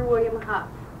Mr. William Huff.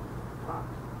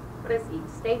 What is he,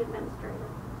 state administrator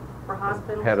for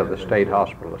hospitals? Head of the State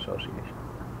Hospital Association.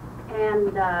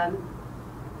 And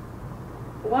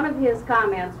one of his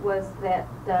comments was that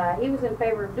he was in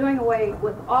favor of doing away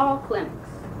with all clinics,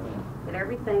 that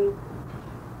everything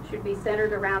should be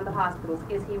centered around the hospitals.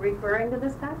 Is he referring to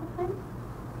this type of thing?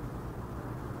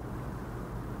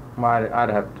 Well, I'd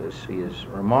have to see his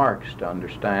remarks to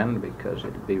understand, because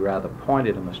it'd be rather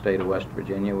pointed in the state of West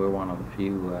Virginia. We're one of the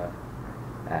few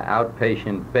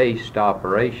outpatient-based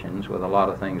operations with a lot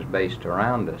of things based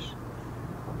around us.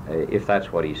 If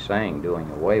that's what he's saying, doing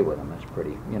away with them, that's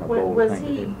pretty, bold Was thing to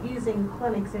he do. using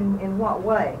clinics in what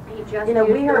way? He just You know,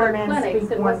 we used the heard a word man clinics.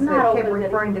 speak It once was that not kept open to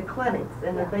referring to clinics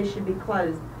and that they should be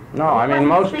closed. No, I mean, He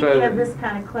most wasn't speaking of this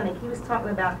kind of clinic. He was talking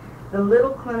about the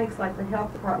little clinics like the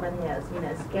health department has,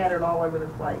 scattered all over the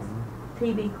place.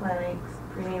 TB clinics,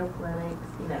 prenatal clinics,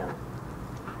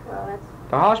 Well, that's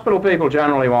the hospital people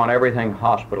generally want everything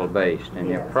hospital-based, and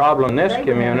your Yes. problem in this They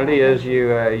community do. is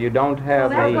you don't have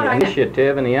that's what the I-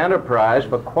 initiative and the enterprise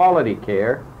for quality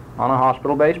care on a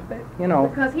hospital-based,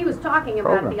 because he was talking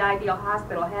about program. the ideal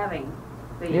hospital having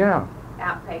the Yeah.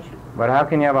 outpatient. But how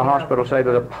can you have a hospital say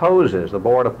that opposes, the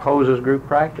board opposes group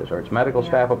practice, or its medical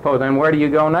staff oppose? Then where do you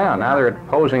go now? Now they're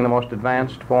opposing the most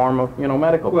advanced form of,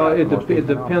 medical Well, practice. it most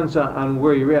people know. depends on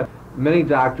where you're at. Many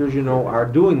doctors, are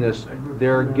doing this.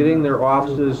 They're getting their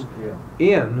offices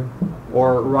in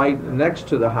or right next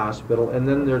to the hospital, and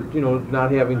then they're,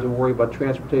 not having to worry about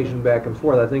transportation back and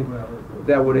forth. I think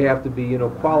that would have to be,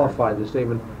 qualified, the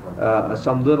statement.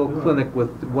 Some little clinic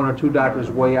with one or two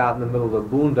doctors way out in the middle of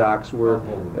the boondocks where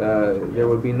there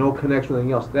would be no connection with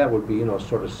anything else, that would be,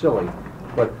 sort of silly.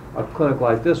 But a clinic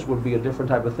like this would be a different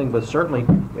type of thing. But certainly,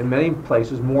 in many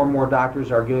places, more and more doctors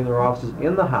are getting their offices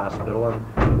in the hospital. And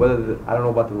I don't know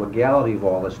about the legality of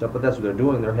all this stuff, but that's what they're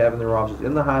doing. They're having their offices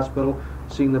in the hospital,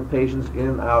 seeing the patients in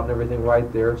and out and everything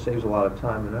right there. It saves a lot of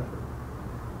time and effort.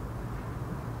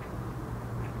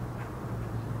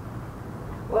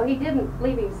 Well, he didn't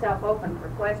leave himself open for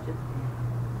questions.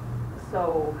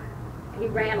 So he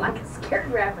ran like a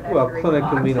scared rabbit after Well, he clinic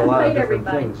talked. can mean a lot of Made different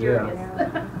everybody things, yeah.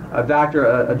 curious. A doctor,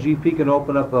 a GP can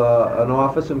open up an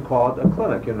office and call it a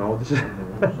clinic, This is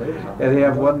and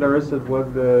have one nurse and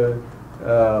one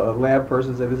lab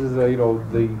person say, this is,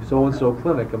 the so-and-so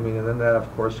clinic. I mean, and then that,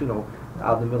 of course,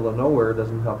 out in the middle of nowhere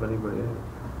doesn't help anybody.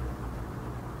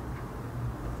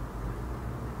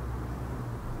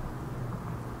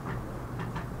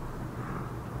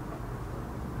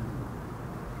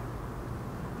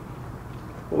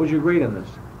 What was your grade on this?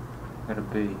 Got a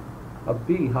B. A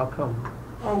B, how come?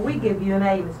 Oh, we give you an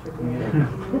A,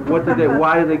 Mr. Deere.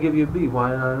 Why did they give you a B?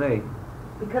 Why not an A?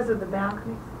 Because of the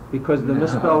balcony? Because of the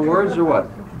misspelled words or what?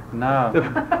 No.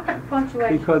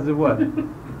 Punctuation. Because of what?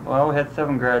 Well, we had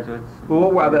 7 graduates.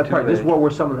 Well, Two A's. what were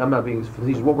some of, I'm not being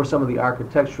facetious, what were some of the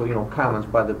architectural, comments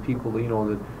by the people,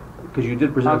 because you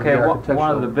did present Okay, the one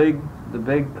architectural. of the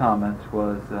big comments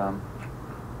was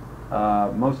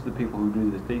most of the people who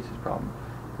do the thesis problem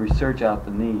research out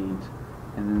the needs,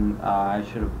 and then I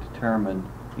should have determined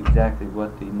exactly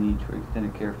what the needs for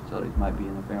extended care facilities might be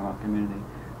in the Fairmont community,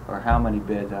 or how many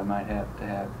beds I might have to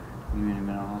have in the community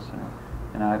mental health center.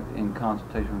 And in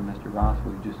consultation with Mr. Ross,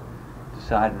 we just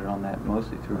decided on that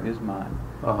mostly through his mind,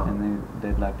 and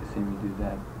they'd like to see me do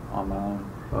that on my own.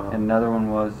 And another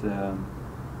one was the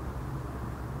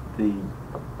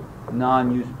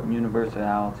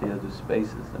non-universality of the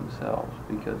spaces themselves,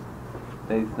 because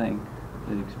they think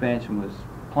the expansion was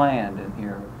planned in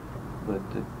here, but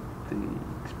the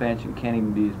expansion can't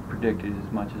even be as predicted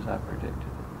as much as I predicted it.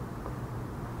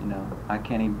 You know, I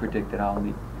can't even predict that I'll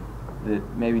need, that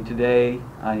maybe today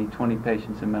I need 20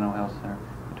 patients in mental health center,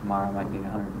 but tomorrow I might need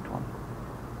 120.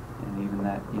 And even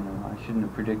that, you know, I shouldn't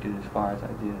have predicted as far as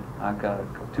I did. I've got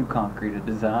too concrete a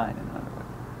design, in other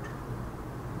words.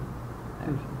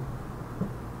 Actually.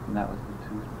 And that was the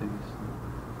two biggest things.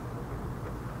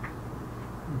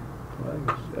 Well, I think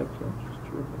it's excellent, it's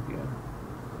terrific, yeah.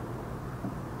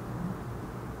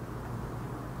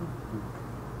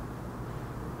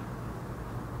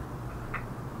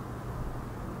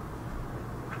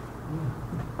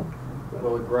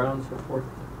 Will the ground support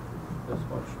this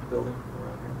much building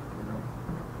around here? You know?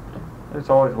 There's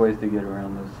always ways to get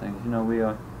around those things. You know, we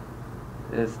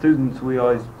as students, we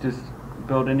always just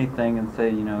build anything and say,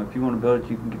 you know, if you want to build it,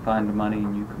 you can find the money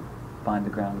and you can find the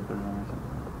ground to put it on or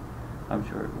something. I'm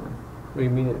sure it would. What do you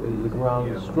mean, the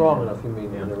ground is strong enough, you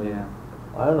mean? Yeah.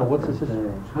 I don't know, what's the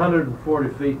system? 140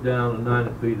 feet down and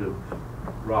 90 feet of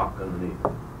rock underneath.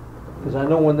 Because I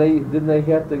know when didn't they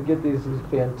have to get these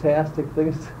fantastic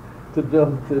things to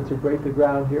build, to break the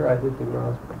ground here? I think the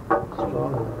ground's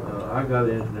strong enough. I got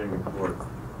an engineering report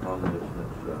on this, and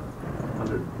it's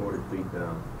 140 feet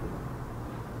down.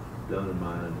 Done in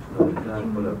mine, and it's not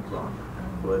designed to put up rock,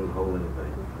 so it'll hold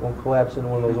anything. Won't collapse into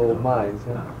one of those old mines,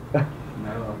 huh?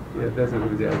 No. Yeah, that's what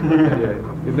it was.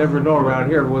 Yeah, you never know around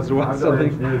here. Once in a while,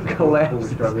 something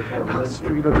collapses. The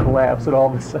street will collapse, and all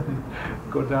of a sudden,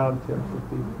 go down 10,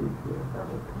 15 feet.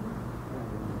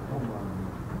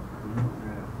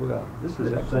 Well, this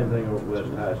is It's the same thing over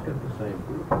West High School, the same.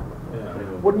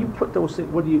 When you put those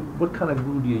things, what kind of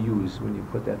glue do you use when you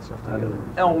put that stuff together?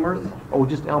 Elmer's. Oh,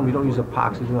 just Elm. You don't use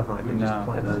epoxy, nothing like that. No, just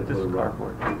plain. it's just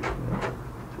cardboard.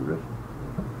 Terrific.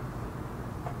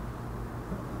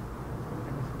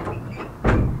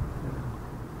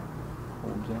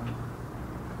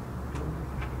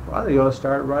 Well, they ought to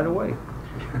start right away.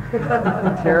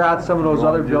 Tear out some of those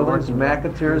other buildings,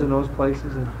 McAteers and those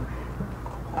places. And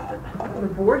The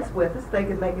board's with us, they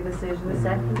could make a decision this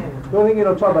afternoon. the only thing,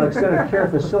 talk about extended care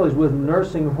facilities with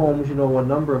nursing homes, a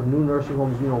number of new nursing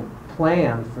homes,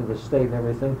 planned for the state and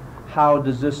everything. How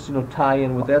does this, tie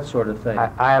in with that sort of thing?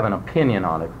 I have an opinion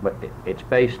on it, but it's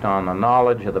based on the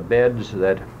knowledge of the beds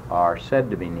that are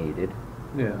said to be needed.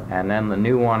 Yeah. And then the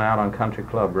new one out on Country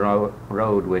Club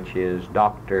Road, which is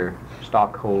Dr.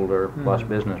 Stockholder plus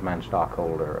Businessman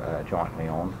Stockholder jointly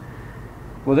owned.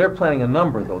 Well, they're planning a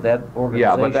number, though, that Yeah,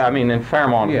 organization. but I mean in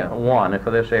Fairmont, Yeah. one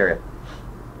for this area.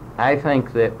 I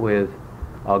think that with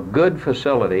a good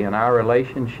facility and our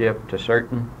relationship to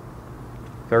certain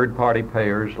third-party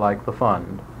payers like the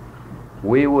fund,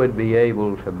 we would be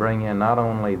able to bring in not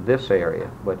only this area,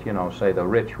 but say the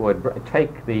Richwood,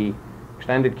 take the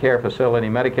extended care facility,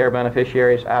 Medicare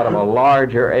beneficiaries out of a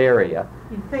larger area.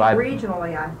 You think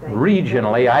regionally, I think.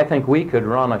 Regionally, I think we could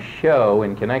run a show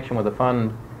in connection with the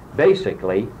fund,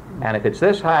 basically, and if it's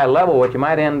this high level, what you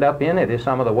might end up in it is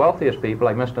some of the wealthiest people,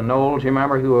 like Mr. Knowles, you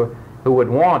remember, who would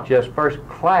want just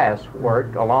first-class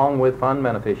work along with fund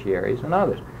beneficiaries and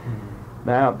others.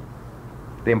 Now,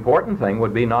 the important thing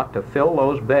would be not to fill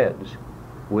those beds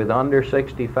with under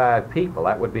 65 people.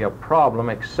 That would be a problem,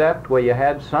 except where you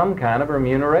had some kind of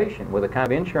remuneration. With the kind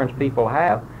of insurance people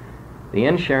have, the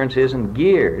insurance isn't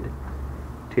geared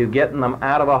to getting them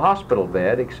out of a hospital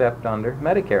bed except under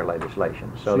Medicare legislation.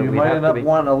 So that you we might have end to up be,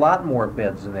 wanting a lot more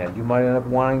beds than that. You might end up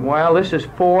wanting... well, this is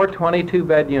 4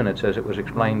 22-bed units, as it was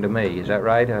explained to me. Is that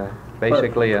right?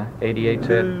 Basically a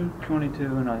 88-bed? 222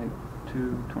 and I think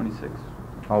 226.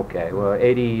 Okay, well,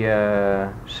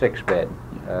 86-bed.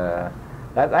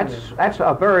 That's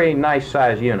a very nice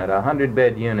sized unit. A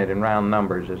 100-bed unit in round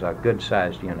numbers is a good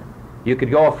sized unit. You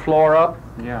could go a floor up.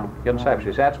 Yeah.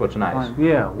 That's what's nice.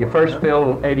 Yeah. You first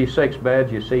fill 86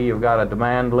 beds, you see you've got a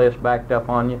demand list backed up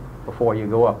on you before you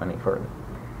go up any further.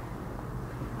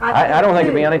 I don't think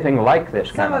it'd be anything like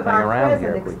this kind of thing around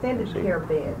here. Some of our present extended care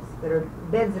beds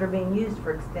that are being used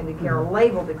for extended care, or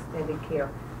labeled extended care,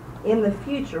 in the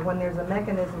future, when there's a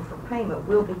mechanism for payment,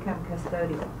 will become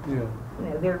custodial. Yeah.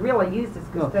 They're really used as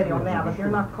custodial No, now, but they're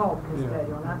sure. not called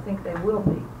custodial, and I think they will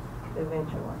be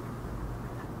eventually.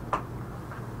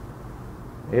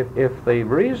 If the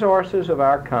resources of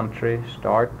our country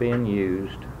start being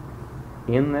used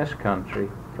in this country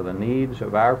for the needs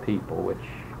of our people, which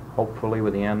hopefully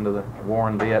with the end of the war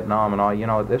in Vietnam and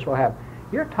all, this will happen.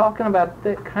 You're talking about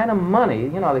the kind of money,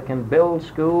 that can build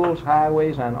schools,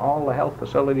 highways, and all the health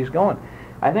facilities going.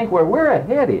 I think where we're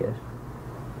ahead is,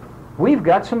 we've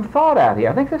got some thought out here.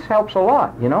 I think this helps a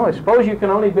lot, Suppose you can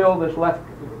only build this left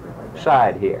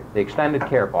side here, the extended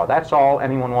care part. That's all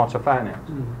anyone wants to finance.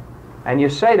 And you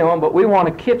say to them, but we want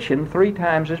a kitchen 3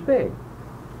 times as big.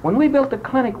 When we built the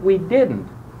clinic, we didn't.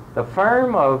 The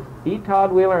firm of E.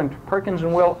 Todd Wheeler and Perkins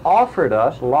and Will offered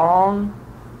us long-term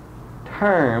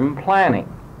planning,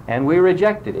 and we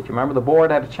rejected it. You remember the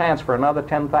board had a chance for another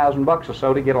 $10,000 or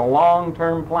so to get a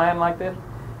long-term plan like this?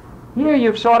 Here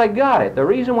you've sort of got it. The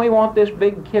reason we want this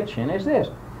big kitchen is this.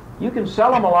 You can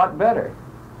sell them a lot better,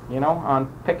 you know,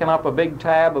 on picking up a big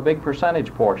tab, a big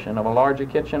percentage portion of a larger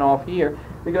kitchen off here,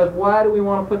 because why do we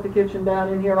want to put the kitchen down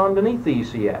in here underneath the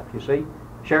ECF, you see?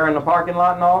 Sharing the parking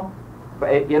lot and all?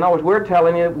 But, you know, as we're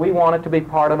telling you, we want it to be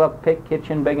part of a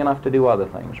kitchen big enough to do other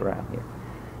things around here.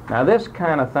 Now this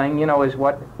kind of thing, you know, is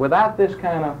what, without this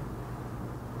kind of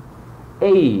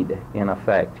aid, in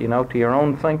effect, you know, to your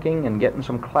own thinking and getting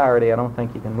some clarity, I don't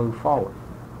think you can move forward.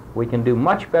 We can do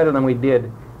much better than we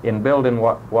did in building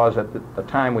what was at the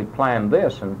time we planned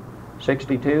this in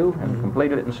 62 and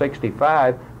completed it in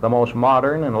 65, the most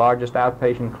modern and largest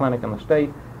outpatient clinic in the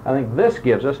state. I think this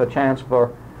gives us a chance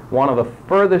for one of the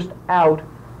furthest out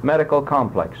medical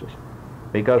complexes.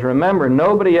 Because remember,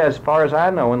 nobody, as far as I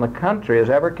know, in the country has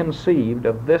ever conceived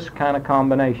of this kind of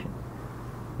combination.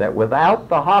 That without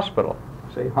the hospital,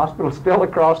 see, hospital's still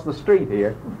across the street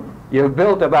here, you've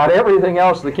built about everything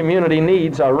else the community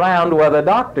needs around where the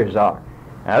doctors are.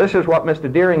 Now this is what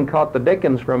Mr. Deering caught the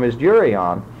dickens from his jury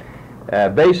on.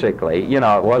 Basically, you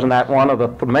know, wasn't that one of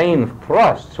the main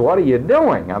thrusts? What are you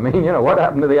doing? I mean, you know, what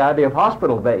happened to the idea of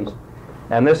hospital-based?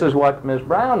 And this is what Ms.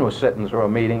 Brown was sitting through a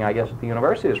meeting, I guess, at the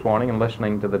university this morning and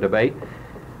listening to the debate,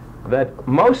 that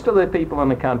most of the people in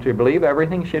the country believe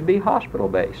everything should be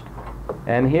hospital-based.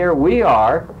 And here we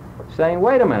are saying,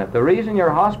 wait a minute, the reason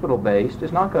you're hospital-based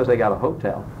is not because they got a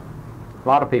hotel. A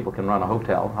lot of people can run a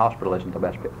hotel. Hospital isn't the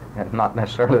best, not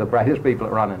necessarily the brightest people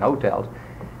that run in hotels.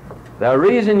 The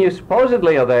reason you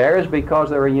supposedly are there is because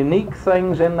there are unique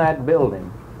things in that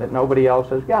building that nobody else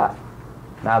has got.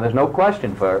 Now, there's no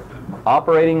question for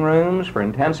operating rooms, for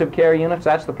intensive care units,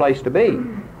 that's the place to be.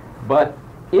 But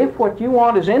if what you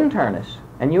want is internists,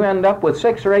 and you end up with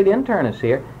 6 or 8 internists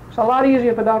here, it's a lot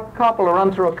easier for Dr. Koppel to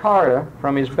run through a corridor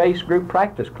from his base group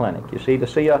practice clinic, you see, to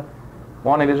see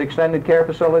one of his extended care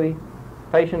facility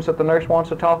patients that the nurse wants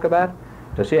to talk about,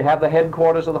 to see have the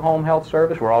headquarters of the home health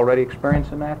service. We're already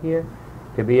experiencing that here.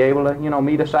 To be able to, you know,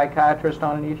 meet a psychiatrist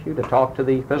on an issue, to talk to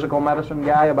the physical medicine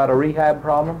guy about a rehab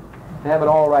problem, to have it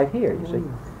all right here, you see.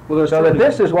 Well, so that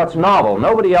this is what's novel.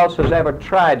 Nobody else has ever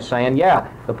tried saying, yeah,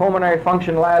 the pulmonary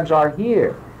function labs are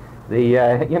here.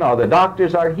 The, you know, the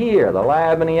doctors are here. The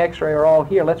lab and the x-ray are all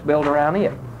here. Let's build around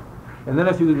it. And then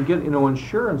if you can get, you know,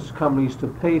 insurance companies to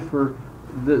pay for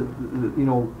the you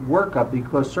know, workup,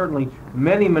 because certainly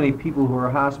many, many people who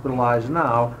are hospitalized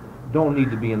now don't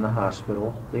need to be in the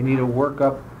hospital. They need a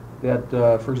workup that,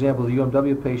 for example, the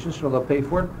UMW patients, you know, they'll pay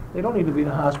for it. They don't need to be in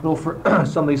the hospital for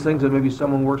some of these things that maybe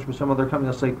someone works for some other company.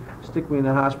 They'll say, stick me in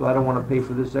the hospital. I don't want to pay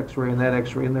for this x-ray and that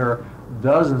x-ray. And there are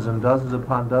dozens and dozens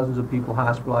upon dozens of people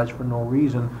hospitalized for no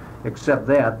reason except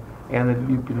that.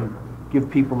 And you can give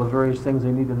people the various things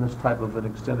they need in this type of an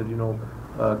extended, you know,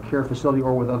 care facility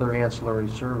or with other ancillary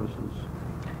services.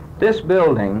 This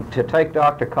building, to take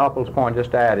Dr. Koppel's point,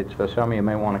 just to add it for some of you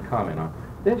may want to comment on,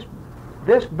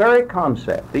 this very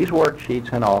concept, these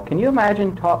worksheets and all, can you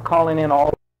imagine calling in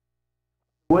all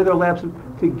the way their labs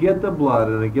to get the blood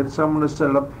and to get someone to set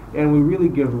it up, and we really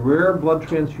give rare blood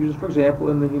transfusions, for example,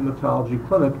 in the hematology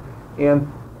clinic,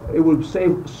 and it would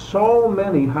save so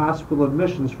many hospital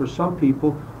admissions for some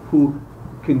people who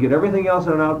can get everything else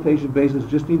on an outpatient basis,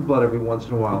 just need blood every once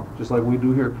in a while, just like we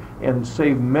do here, and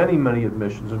save many, many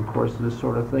admissions, of course, this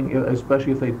sort of thing,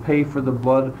 especially if they pay for the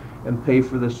blood and pay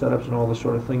for the setups and all this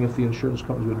sort of thing, if the insurance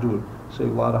companies would do it. Save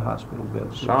a lot of hospital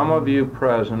beds. Some of you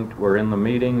present were in the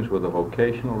meetings with the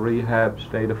vocational rehab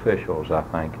state officials, I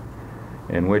think,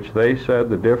 in which they said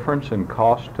the difference in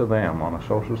cost to them on a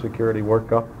Social Security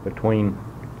workup between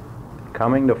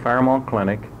coming to Fairmont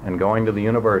Clinic and going to the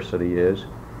university is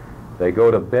they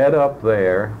go to bed up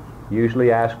there,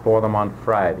 usually ask for them on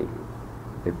Friday.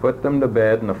 They put them to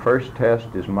bed, and the first test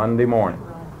is Monday morning.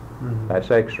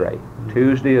 That's x-ray.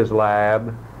 Tuesday is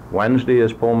lab, Wednesday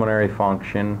is pulmonary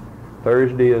function,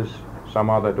 Thursday is some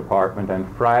other department, and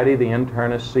Friday the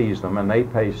internist sees them, and they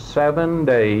pay 7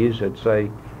 days at, say,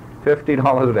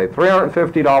 $50 a day,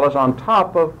 $350 on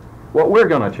top of what we're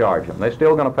going to charge them. They're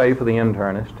still going to pay for the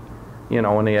internist, you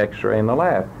know, and the x-ray in the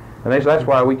lab. And they say that's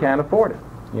why we can't afford it.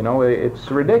 You know,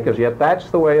 it's ridiculous, yet that's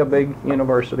the way a big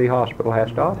university hospital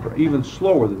has to operate. Even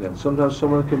slower than that. Sometimes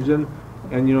someone comes in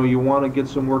and, you know, you want to get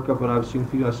some work up, and I've seen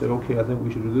people, I said, okay, I think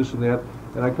we should do this and that,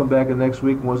 and I come back the next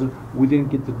week and we didn't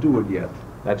get to do it yet.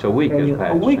 That's a week has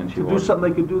passed a week since to you do something,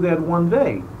 they could do that one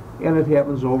day. And it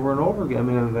happens over and over again. I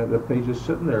mean, the page is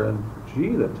sitting there, and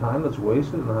gee, the time that's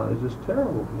wasted is just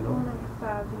terrible, you know. One of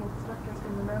the instructors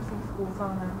in the nursing schools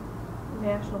on a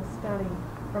national study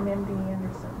from MD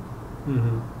Anderson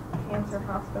Cancer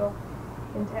Hospital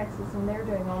in Texas, and they're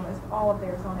doing almost all of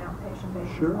theirs on outpatient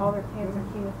basis. Sure. All their cancer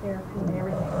chemotherapy and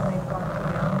everything they've got on an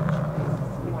outpatient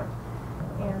basis for it.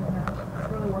 And it's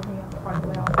really working out quite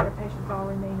well. Their patients all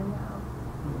remain in the house.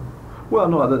 Well,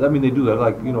 no, I mean, they do that,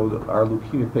 like, you know, our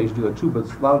leukemia patients do that too,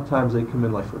 but a lot of times they come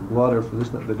in like for blood or for this,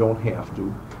 they don't have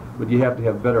to. But you have to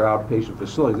have better outpatient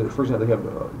facilities. For example, they have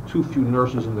too few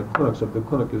nurses in the clinics. The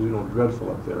clinic is, you know, dreadful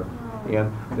up there.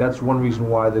 And that's one reason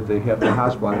why that they have to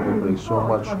hospitalize everybody so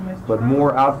much. But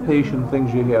more outpatient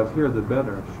things you have here, the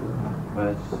better, sure.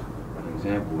 But an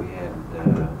example, we had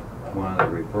one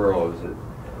of the referrals that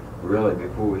really,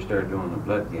 before we started doing the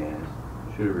blood gas,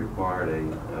 should have required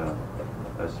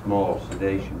a small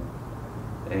sedation,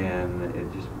 and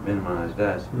it just minimized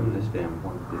us from this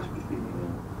standpoint. This would be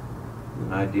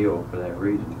ideal for that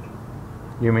reason.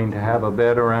 You mean to have a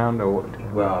bed around, or what?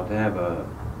 Well, to have a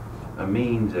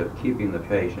means of keeping the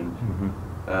patient,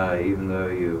 even though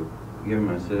you give them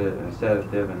a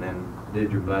sedative and then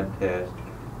did your blood test,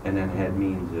 and then had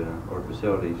means or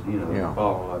facilities, you know, to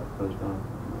follow up post-op.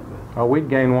 Oh, we'd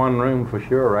gain one room for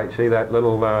sure, right? See, that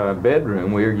little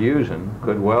bedroom we're using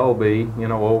could well be, you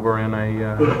know, over in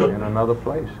in another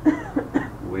place.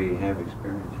 We have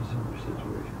experienced a similar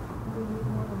situation.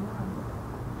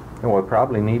 And we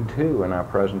probably need two in our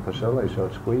present facility, so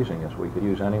it's squeezing us. We could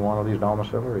use any one of these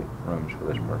domiciliary rooms for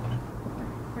this purpose.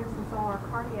 For instance, all our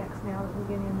cardiacs now that we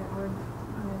get in that we're,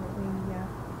 you know, that we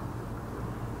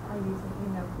are using, you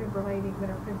know, fibrillating,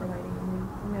 that are fibrillating, and we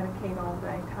medicate all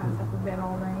day, ties up a bed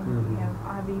all day, and we have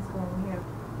IVs going.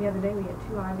 The other day we had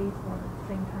 2 IVs going at the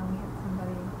same time. We had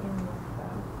somebody in with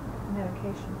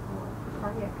medication for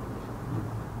cardiac condition.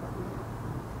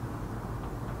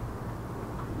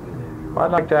 Well,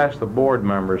 I'd like to ask the board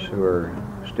members who are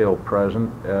still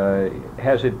present,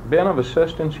 has it been of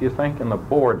assistance, you think, in the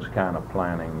board's kind of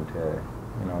planning to,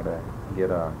 you know, to get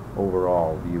a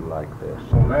overall view like this?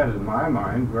 Well, that is my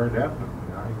mind, very definitely.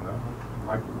 I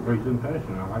like the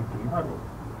presentation, I like the model.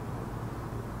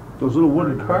 Those little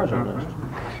wooden cars are nice.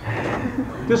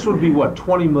 This would be, what,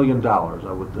 $20 million,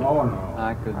 I would think. Oh, no.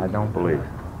 I don't believe it.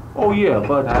 Oh, yeah,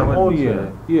 but, I wouldn't oh, yeah,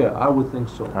 say. yeah, I would think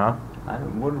so. Huh?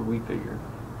 What did we figure?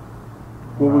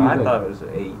 What would you I think? thought it was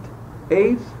 8.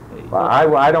 8? Well,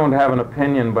 I don't have an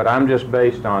opinion, but I'm just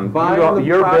based on, Buying the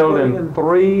you're property building and-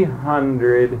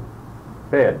 300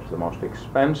 beds, the most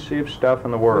expensive stuff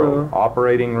in the world,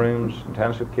 operating rooms,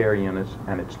 intensive care units,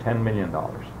 and it's $10 million.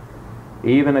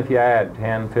 Even if you add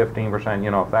 10, 15%,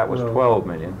 you know, if that was 12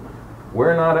 million,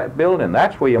 we're not at building.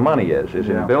 That's where your money is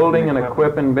in building and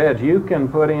equipping beds. You can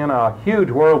put in a huge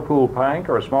whirlpool tank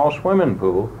or a small swimming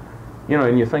pool, you know,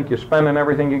 and you think you're spending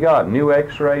everything you got. New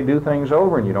x-ray, do things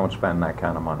over, and you don't spend that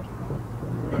kind of money.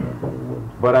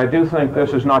 But I do think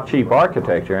this is not cheap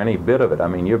architecture, any bit of it. I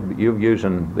mean, you're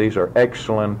using, these are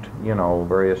excellent, you know,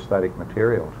 very aesthetic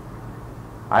materials.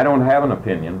 I don't have an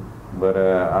opinion, but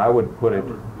I would put it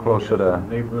closer to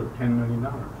Neighborhood of $10 million.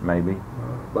 maybe.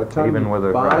 By the time Even you with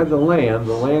a buy price. the land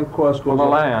cost goes Well, the up.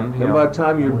 land, And yeah. by the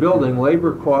time you're building,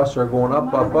 labor costs are going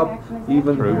up,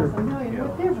 even.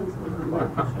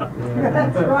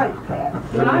 That's right, Pat.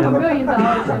 But I'm $1 million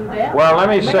in debt. Well, let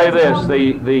me say this,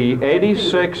 the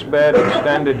 86-bed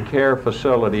extended care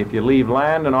facility, if you leave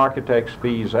land and architect's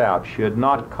fees out, should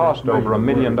not cost over $1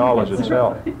 million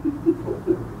itself.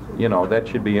 You know, that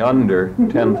should be under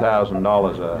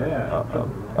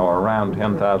 $10,000 or around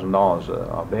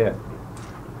 $10,000 a bed.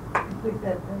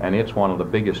 And it's one of the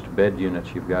biggest bed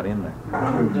units you've got in there.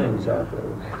 Mr.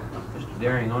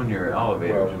 Daring, on your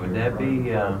elevators, would that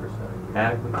be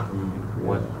adequate from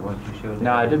what you showed?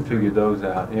 No, I did figure those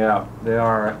out. Yeah,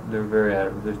 they're very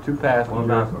adequate. There's 2 What about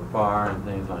passengers. for fire and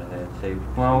things like that, safety?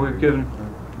 Well, we've given,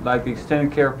 like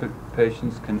extended care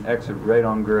patients can exit right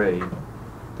on grade,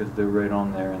 because they're right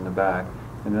on there in the back.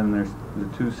 And then there's the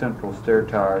 2 central stair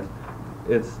towers.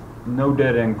 It's no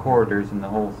dead-end corridors in the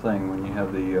whole thing when you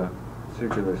have the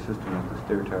circular system with the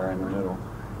stair tower in the middle.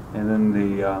 And then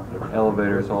the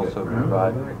elevators also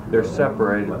provide, they're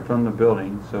separated from the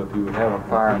building, so if you would have a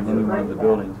fire in any one of the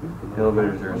buildings, the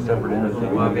elevators are a separate entity.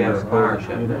 Well, if you have a fire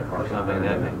shut or something,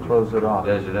 that may Close it off.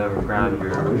 Does it overcrowd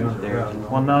your stairs?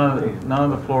 Well, none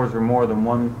of the floors are more than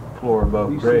 1 floor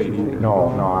above grade either.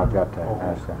 No, I've got to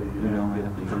ask that. You only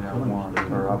have to do that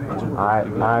 1 or up 1.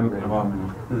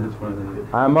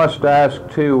 I must ask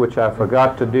too, which I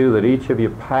forgot to do, that each of you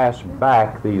pass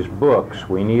back these books.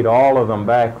 We need all of them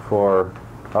back for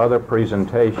other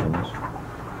presentations.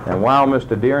 And while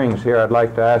Mr. Deering's here, I'd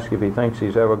like to ask if he thinks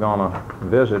he's ever going to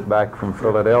visit back from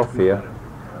Philadelphia,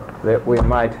 that we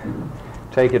might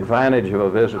take advantage of a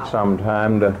visit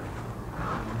sometime to,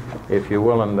 if you're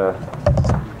willing to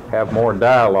have more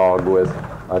dialogue with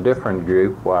a different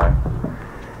group. Why,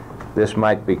 this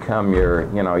might become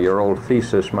your, you know, your old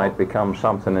thesis might become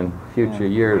something in future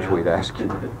years we'd ask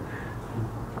you.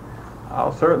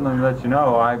 I'll certainly let you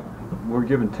know. We're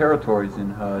given territories in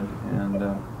HUD, and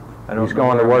I don't. He's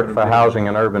going to work for housing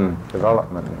and urban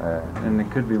development. And it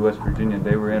could be West Virginia.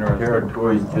 They were interested.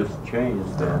 Territories just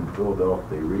changed, and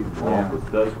Philadelphia regional office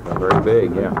does cover. Very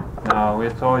big, yeah. No,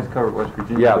 it's always covered West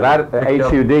Virginia. Yeah, but that it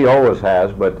picked HUD always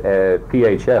has, but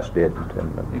PHS didn't.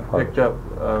 It picked up,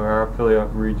 our affiliate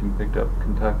region picked up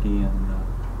Kentucky and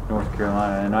North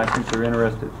Carolina, and I think they're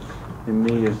interested in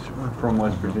me as from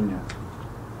West Virginia.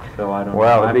 So I don't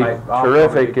Well, know. it'd be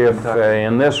terrific if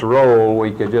in this role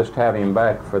we could just have him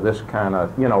back for this kind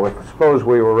of, you know, if suppose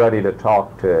we were ready to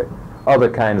talk to other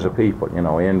kinds of people, you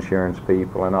know, insurance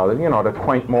people and others, you know, to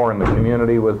acquaint more in the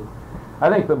community with. I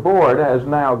think the board has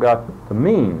now got the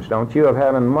means, don't you, of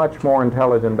having much more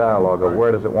intelligent dialogue of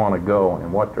where does it want to go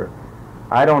and what they're.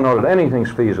 I don't know that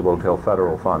anything's feasible until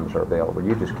federal funds are available.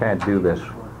 You just can't do this.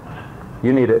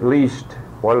 You need at least,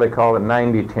 what do they call it,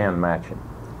 90-10 matching.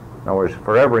 In other words,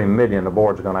 for every million, the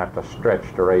board's going to have to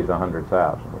stretch to raise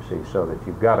 100,000, you see, so that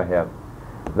you've got to have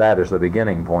that as the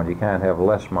beginning point. You can't have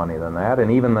less money than that, and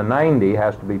even the 90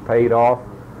 has to be paid off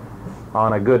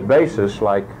on a good basis,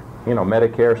 like, you know,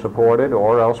 Medicare supported,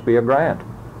 or else be a grant.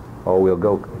 Or we'll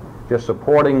go, just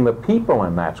supporting the people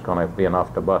in that's going to be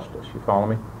enough to bust us, you follow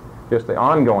me? Just the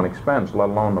ongoing expense, let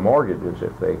alone the mortgages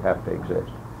if they have to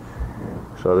exist.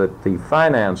 So that the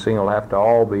financing will have to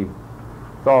all be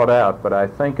thought out, but I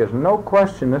think there's no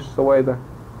question this is the way the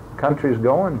country's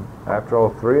going. After all,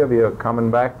 three of you are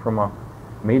coming back from a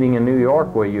meeting in New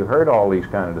York where you heard all these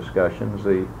kind of discussions.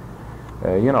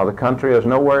 You know, the country has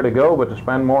nowhere to go but to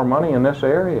spend more money in this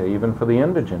area, even for the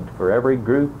indigent. For every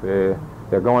group, they're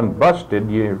going busted.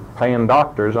 You're paying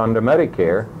doctors under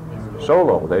Medicare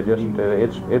solo. They're just,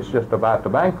 it's just about to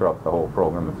bankrupt the whole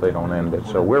program if they don't end it.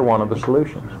 So we're one of the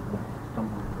solutions.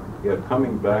 Yeah,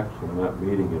 coming back from that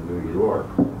meeting in New York,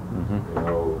 you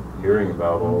know, hearing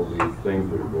about all these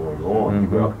things that are going on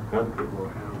throughout the country.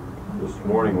 This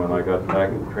morning when I got back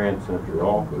in the Trans Century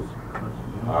office,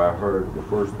 I heard, the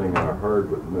first thing I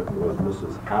heard was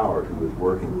Mrs. Howard, who was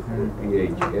working for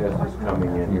PHS, is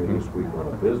coming in here this week on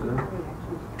a visit.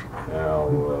 Now,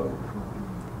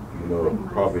 you know,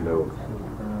 probably know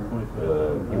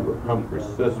Humphrey's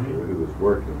sister, who is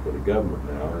working for the government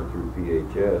now through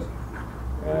PHS.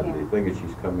 And the thing that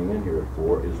she's coming in here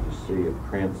for is to see if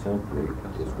Trans Century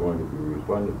is going to be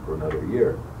refunded for another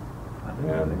year.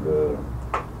 And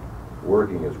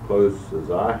working as close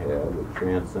as I have with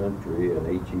Trans Century and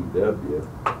HEW,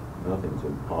 nothing's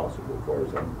impossible as far as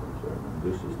I'm concerned.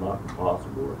 And this is not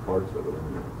impossible, or parts of it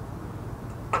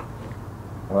anyway.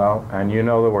 Well, and you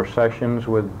know there were sessions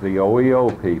with the OEO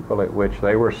people at which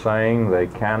they were saying they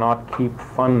cannot keep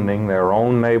funding their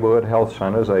own neighborhood health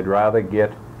centers. They'd rather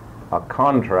get a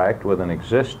contract with an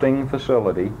existing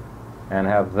facility and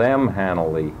have them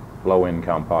handle the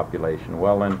low-income population.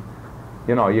 Well, then,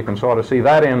 you know, you can sort of see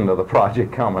that end of the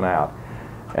project coming out.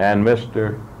 And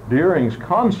Mr. Deering's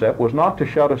concept was not to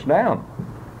shut us down.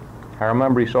 I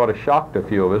remember he sort of shocked a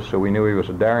few of us, so we knew he was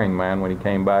a daring man when he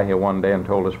came by here one day and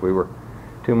told us we were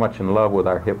too much in love with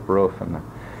our hip roof and the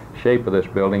shape of this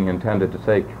building. He intended to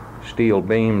take steel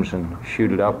beams and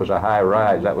shoot it up as a high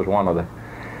rise. That was one of the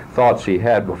thoughts he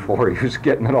had before he was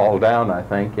getting it all down, I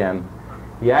think, and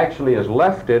he actually has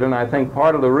left it, and I think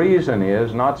part of the reason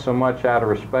is not so much out of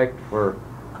respect for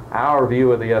our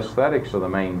view of the aesthetics of the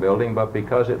main building, but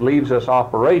because it leaves us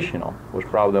operational, was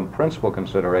probably the principal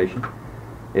consideration.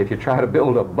 If you try to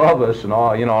build above us and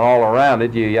all, you know, and all around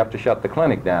it, you have to shut the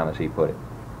clinic down, as he put it.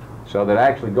 So that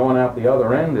actually going out the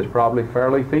other end is probably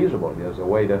fairly feasible. There's a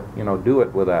way to, you know, do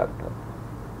it without.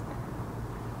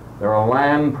 There are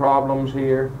land problems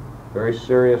here, very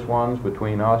serious ones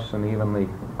between us and even the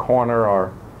corner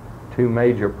are two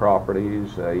major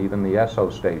properties, even the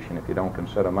Esso station, if you don't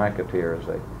consider McAteer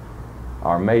as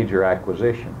are major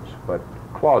acquisitions. But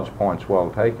Claude's point's well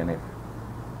taken.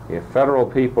 If federal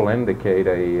people indicate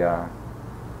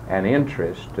an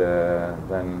interest,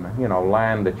 then, you know,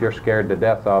 land that you're scared to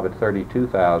death of at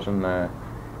 $32,000,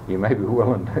 you may be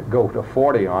willing to go to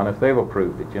 40 on if they've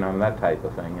approved it, you know, and that type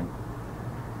of thing. And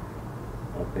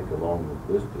I think along with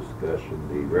this discussion,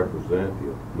 the representative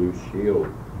of Blue Shield,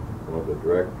 one of the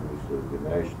directors of the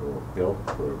National Health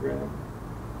Program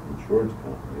Insurance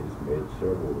Company, has made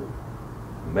several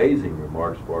amazing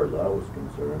remarks as far as I was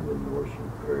concerned in the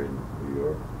Washington area in New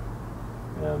York.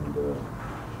 And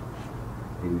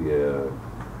he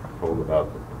told about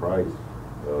the price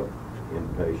of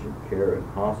inpatient care in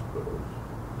hospitals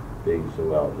being so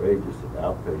outrageous that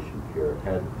outpatient care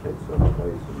had to take some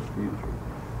place in the future.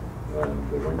 And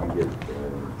when you get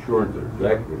an insurance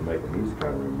executive making these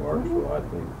kind of remarks, well, I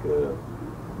think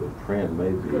the trend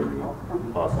may be in the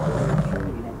possibility of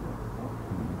change.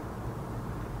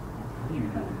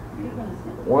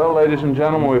 Well, ladies and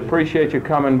gentlemen, we appreciate you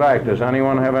coming back. Does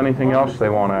anyone have anything else they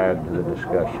want to add to the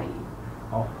discussion?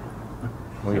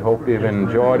 We hope you've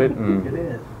enjoyed it,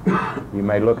 and you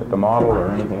may look at the model or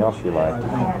anything else you like.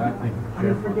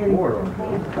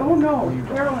 Oh, no,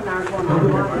 Carol and I are going to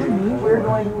watch. We're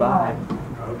going to watch.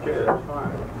 Okay, that's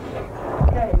fine.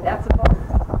 Okay, that's a vote.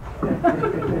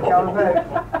 Y'all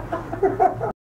vote.